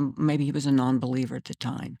probably maybe he was a non-believer at the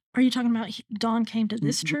time. Are you talking about Don came to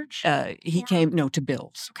this church? He came, no, to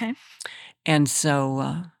Bill's. Okay. And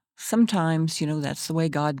so sometimes, that's the way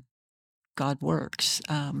God works.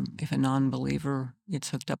 If a non-believer gets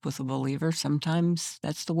hooked up with a believer, sometimes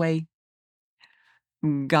that's the way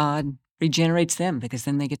God regenerates them, because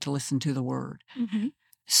then they get to listen to the word.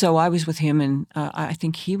 So I was with him, and I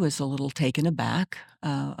think he was a little taken aback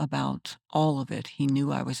about all of it. He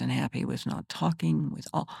knew I was unhappy with not talking, with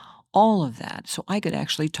all of that. So I could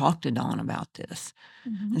actually talk to Don about this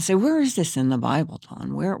and say, where is this in the Bible,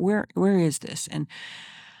 Don? Where is this? And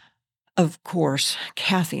of course,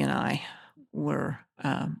 Kathy and I were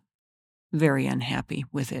very unhappy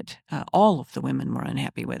with it. All of the women were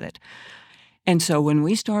unhappy with it. And so when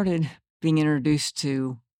we started being introduced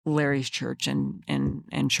to Larry's church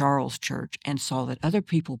and Charles' church, and saw that other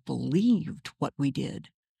people believed what we did,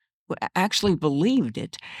 actually believed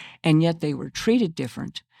it, and yet they were treated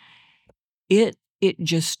different, it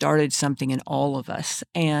just started something in all of us,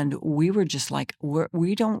 and we were just like,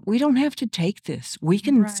 we don't have to take this. We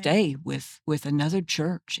can stay with another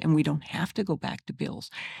church, and we don't have to go back to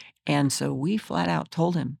Bill's. And so we flat out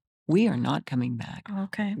told him, we are not coming back.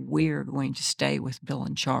 Okay. We're going to stay with Bill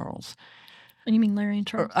and Charles. You mean Larry and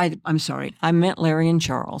Charles? I'm sorry. I meant Larry and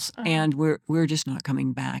Charles, and we're just not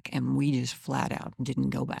coming back, and we just flat out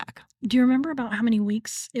didn't go back. Do you remember about how many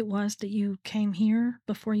weeks it was that you came here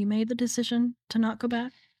before you made the decision to not go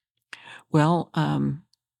back? Well,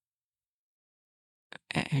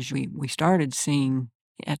 as we started seeing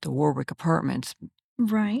at the Warwick Apartments,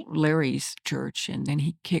 right, Larry's church, and then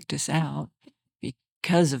he kicked us out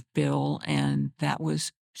because of Bill, and that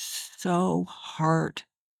was so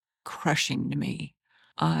heart-crushing to me.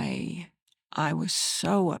 I was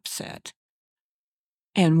so upset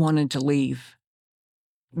and wanted to leave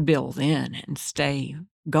Bill then and stay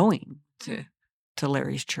going to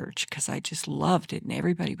Larry's church, because I just loved it, and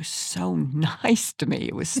everybody was so nice to me.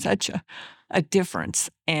 It was such a difference.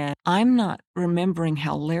 And I'm not remembering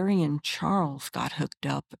how Larry and Charles got hooked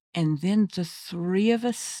up, and then the three of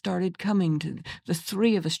us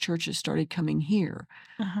churches started coming here.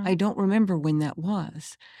 I don't remember when that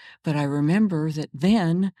was, but I remember that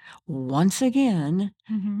then, once again,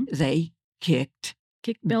 they kicked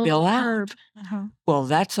Bill out. Well,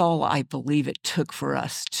 that's all I believe it took for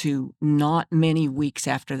us to, not many weeks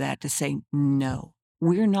after that, to say, no,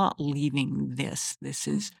 we're not leaving this. This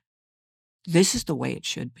is the way it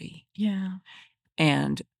should be. Yeah.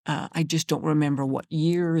 And I just don't remember what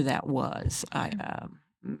year that was.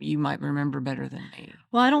 You might remember better than me.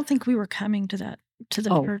 Well, I don't think we were coming to the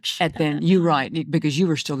church. You're right, because you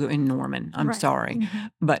were still in Norman. I'm sorry.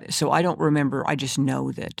 But so I don't remember. I just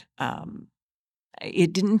know that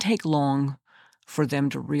it didn't take long for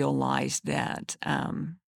them to realize that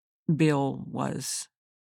Bill was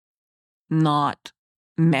not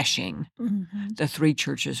meshing. The three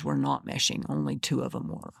churches were not meshing. Only two of them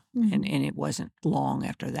were. And it wasn't long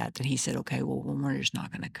after that he said, okay, well, we're just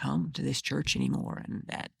not going to come to this church anymore. And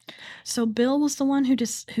that. So Bill was the one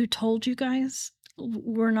who told you guys,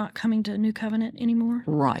 we're not coming to New Covenant anymore?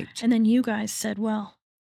 Right. And then you guys said, well,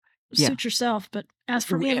 suit yourself, but as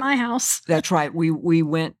for me and my house. That's right. We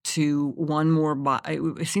went to one more,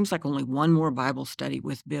 it seems like only one more Bible study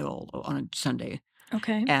with Bill on a Sunday.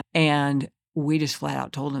 Okay. And we just flat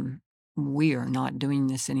out told him, we are not doing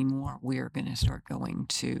this anymore. We are going to start going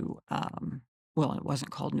to, it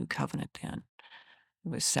wasn't called New Covenant then. It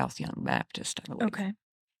was South Young Baptist, I believe. Okay.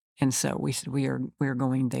 And so we said, we're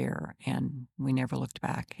going there, and we never looked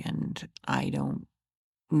back. And I don't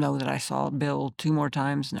know that I saw Bill 2 more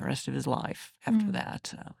times in the rest of his life after Mm.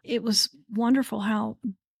 that. It was wonderful how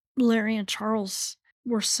Larry and Charles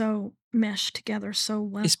were so meshed together so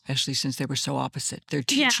well. Especially since they were so opposite. Their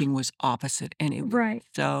Yeah. teaching was opposite, and it was Right.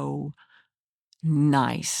 so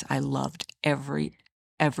nice. I loved every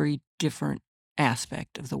different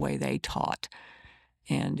aspect of the way they taught,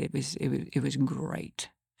 and it was great.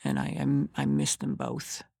 And I miss them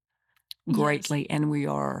both Yes. greatly, and we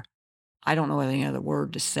are. I don't know any other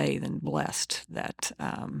word to say than blessed that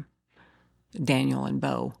Daniel and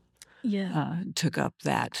Bo Yeah. took up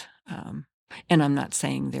that. And I'm not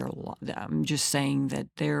saying I'm just saying that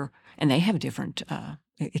and they have different.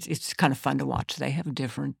 It's kind of fun to watch. They have a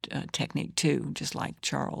different technique too, just like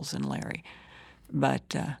Charles and Larry.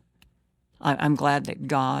 But I'm glad that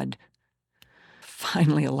God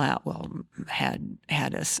finally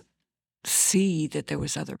had us see that there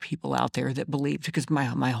was other people out there that believed, because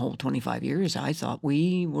my whole 25 years, I thought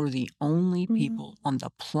we were the only people on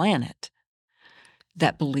the planet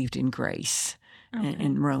that believed in grace Okay.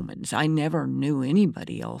 and Romans. I never knew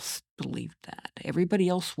anybody else believed that. Everybody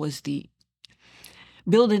else was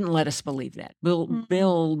Bill didn't let us believe that. Bill,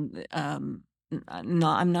 I'm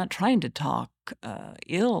not trying to talk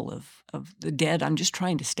ill of the dead. I'm just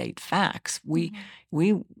trying to state facts. We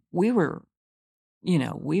were, we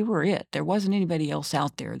were it. There wasn't anybody else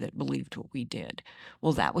out there that believed what we did.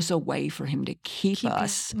 Well, that was a way for him to keep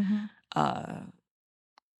us,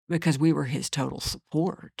 because we were his total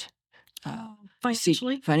support.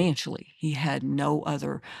 Financially? Financially, he had no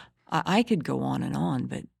other. I could go on,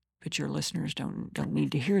 but your listeners don't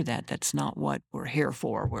need to hear that. That's not what we're here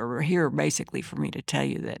for. We're here basically for me to tell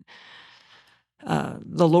you that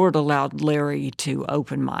the Lord allowed Larry to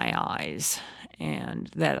open my eyes,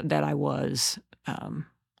 and that I was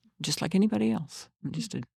just like anybody else. I'm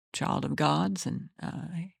just a child of God's, and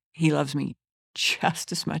He loves me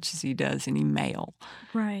just as much as He does any male.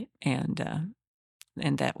 Right. And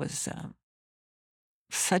that was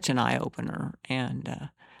such an eye-opener, and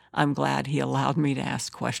I'm glad He allowed me to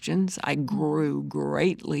ask questions. I grew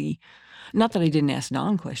greatly. Not that I didn't ask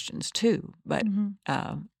non-questions too, but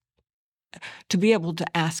to be able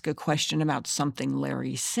to ask a question about something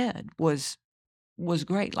Larry said was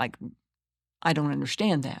great. Like, I don't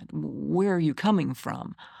understand that. Where are you coming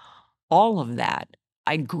from? All of that,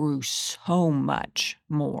 I grew so much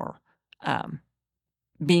more,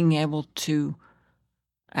 being able to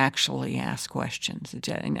actually ask questions.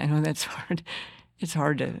 I know that's hard. It's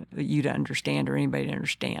hard to you to understand, or anybody to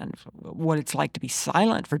understand what it's like to be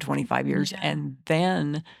silent for 25 years and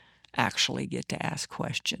then actually get to ask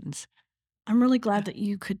questions. I'm really glad that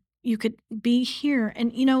you could be here.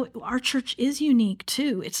 And our church is unique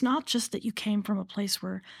too. It's not just that you came from a place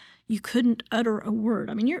where you couldn't utter a word.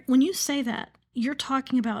 I mean, when you say that, you're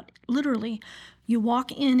talking about literally you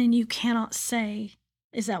walk in and you cannot say,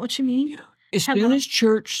 is that what you mean? As soon as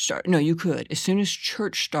church started, no, you could. As soon as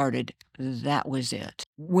church started, that was it.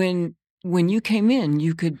 When you came in,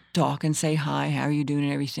 you could talk and say hi, how are you doing,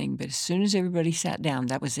 and everything. But as soon as everybody sat down,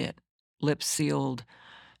 that was it. Lips sealed.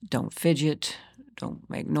 Don't fidget. Don't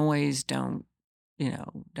make noise. Don't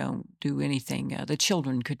do anything. The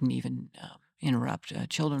children couldn't even interrupt.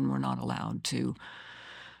 Children were not allowed to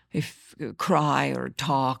cry or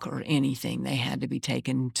talk or anything. They had to be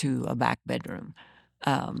taken to a back bedroom.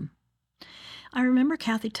 I remember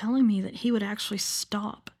Kathy telling me that he would actually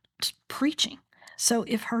stop preaching. So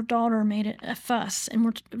if her daughter made a fuss, and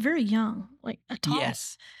we're very young, like a toddler,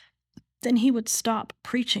 Yes. then he would stop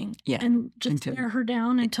preaching and just stare her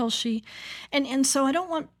down until she, and so I don't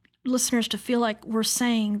want listeners to feel like we're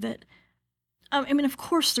saying that, I mean, of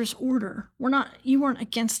course there's order. You weren't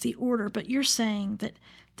against the order, but you're saying that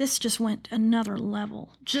this just went another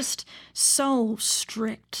level, just so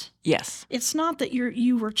strict. Yes. It's not that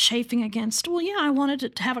you were chafing against, well, yeah, I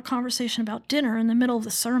wanted to have a conversation about dinner in the middle of the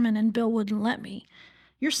sermon and Bill wouldn't let me.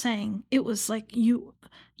 You're saying it was like you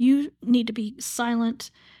need to be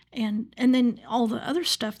silent, and then all the other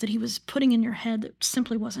stuff that he was putting in your head that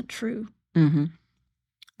simply wasn't true. Mm-hmm.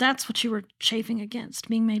 That's what you were chafing against,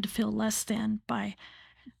 being made to feel less than by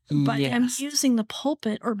him using the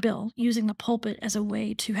pulpit, or Bill using the pulpit as a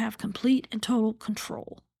way to have complete and total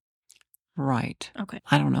control. Right. Okay.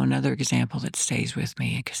 I don't know, another example that stays with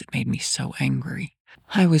me because it made me so angry.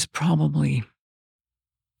 I was probably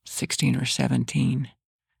 16 or 17,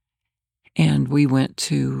 and we went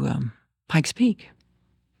to Pikes Peak,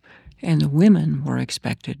 and the women were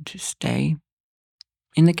expected to stay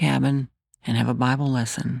in the cabin and have a Bible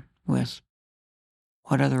lesson with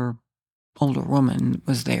what other older woman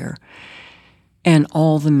was there. And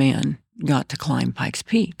all the men got to climb Pikes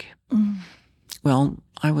Peak. Mm. Well,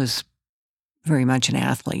 I was very much an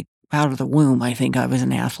athlete. Out of the womb, I think I was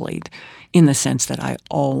an athlete in the sense that I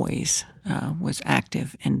always was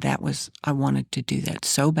active, and I wanted to do that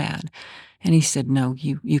so bad. And he said, no,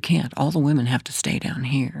 you can't. All the women have to stay down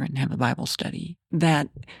here and have a Bible study. That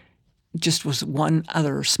just was one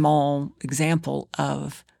other small example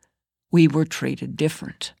of we were treated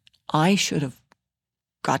different. I should have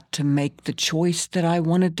got to make the choice that I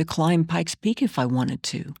wanted to climb Pikes Peak if I wanted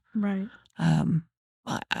to. Right.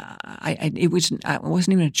 It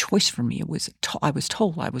wasn't even a choice for me. I was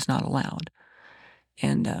told I was not allowed,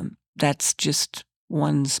 and that's just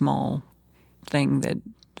one small thing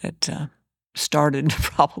that started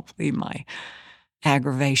probably my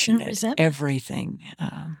aggravation And at resentment. everything.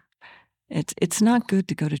 It's not good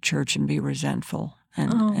to go to church and be resentful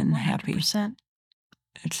and happy. 100%.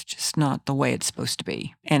 It's just not the way it's supposed to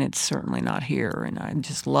be, and it's certainly not here. And I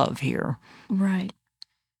just love here. Right.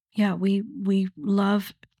 Yeah, we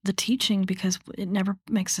love the teaching because it never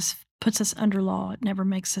puts us under law. It never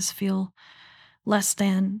makes us feel less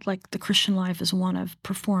than, like the Christian life is one of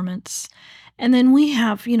performance. And then we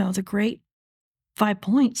have, the great 5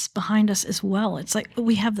 points behind us as well. It's like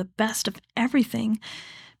we have the best of everything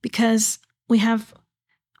because we have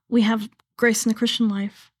grace in the Christian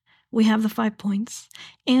life. We have the 5 points,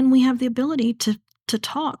 and we have the ability to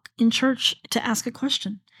talk in church, to ask a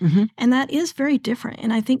question. Mm-hmm. And that is very different.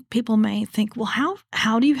 And I think people may think, well,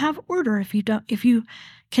 how do you have order if you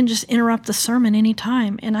can just interrupt the sermon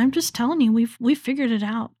anytime? And I'm just telling you, we've figured it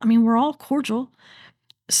out. I mean, we're all cordial,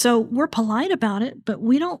 so we're polite about it, but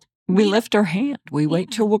we don't. We lift our hand. We wait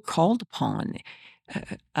Yeah. till we're called upon.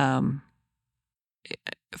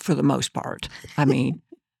 For the most part, I mean,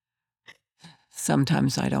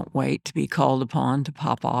 sometimes I don't wait to be called upon to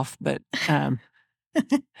pop off, but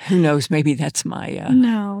who knows? Maybe that's my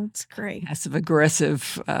No, it's great. passive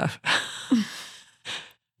aggressive.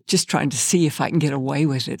 Just trying to see if I can get away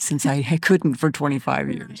with it since I couldn't for 25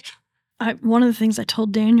 years. One of the things I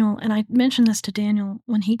told Daniel, and I mentioned this to Daniel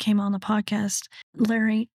when he came on the podcast,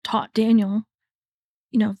 Larry taught Daniel,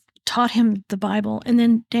 taught him the Bible, and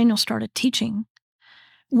then Daniel started teaching.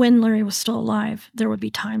 When Larry was still alive, there would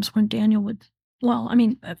be times when Daniel would,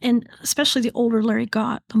 and especially the older Larry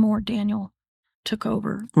got, the more Daniel took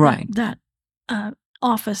over Right. that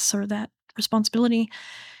office or that responsibility.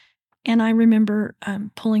 And I remember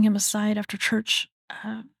pulling him aside after church,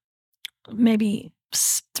 maybe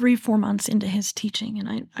 3-4 months into his teaching.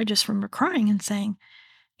 And I just remember crying and saying,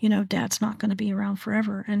 Dad's not going to be around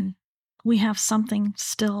forever. And we have something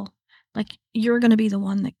still, like you're going to be the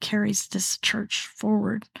one that carries this church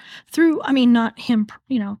forward through, not him,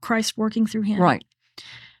 Christ working through him. Right.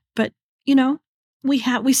 But,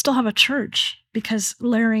 we still have a church because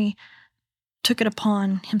Larry took it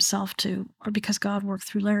upon himself or because God worked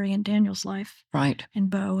through Larry and Daniel's life. Right. And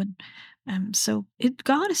Bo. And so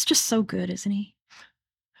God is just so good, isn't he?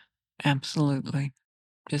 Absolutely.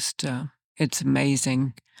 Just, it's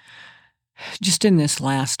amazing. Just in this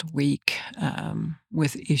last week,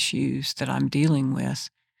 with issues that I'm dealing with,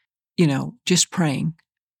 just praying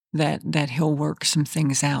that he'll work some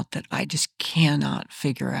things out that I just cannot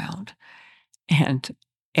figure out. And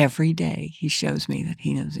every day he shows me that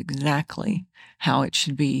he knows exactly how it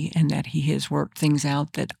should be and that he has worked things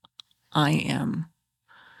out that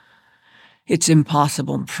it's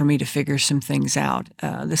impossible for me to figure some things out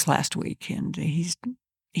this last week. And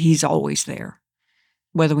he's always there.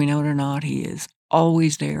 Whether we know it or not, he is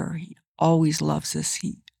always there. He always loves us.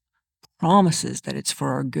 He promises that it's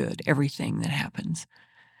for our good, everything that happens.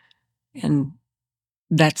 And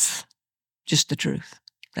that's just the truth.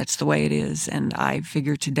 That's the way it is. And I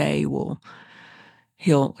figure today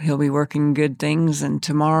he'll be working good things, and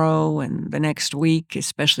tomorrow and the next week,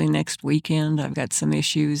 especially next weekend, I've got some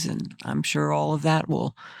issues, and I'm sure all of that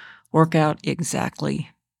will work out exactly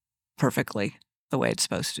perfectly the way it's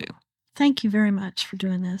supposed to. Thank you very much for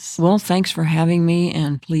doing this. Well, thanks for having me,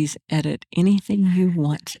 and please edit anything you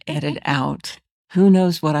want to edit out. Who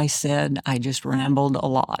knows what I said? I just rambled a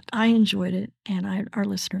lot. I enjoyed it, and our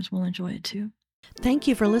listeners will enjoy it too. Thank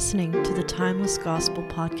you for listening to the Timeless Gospel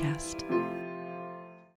Podcast.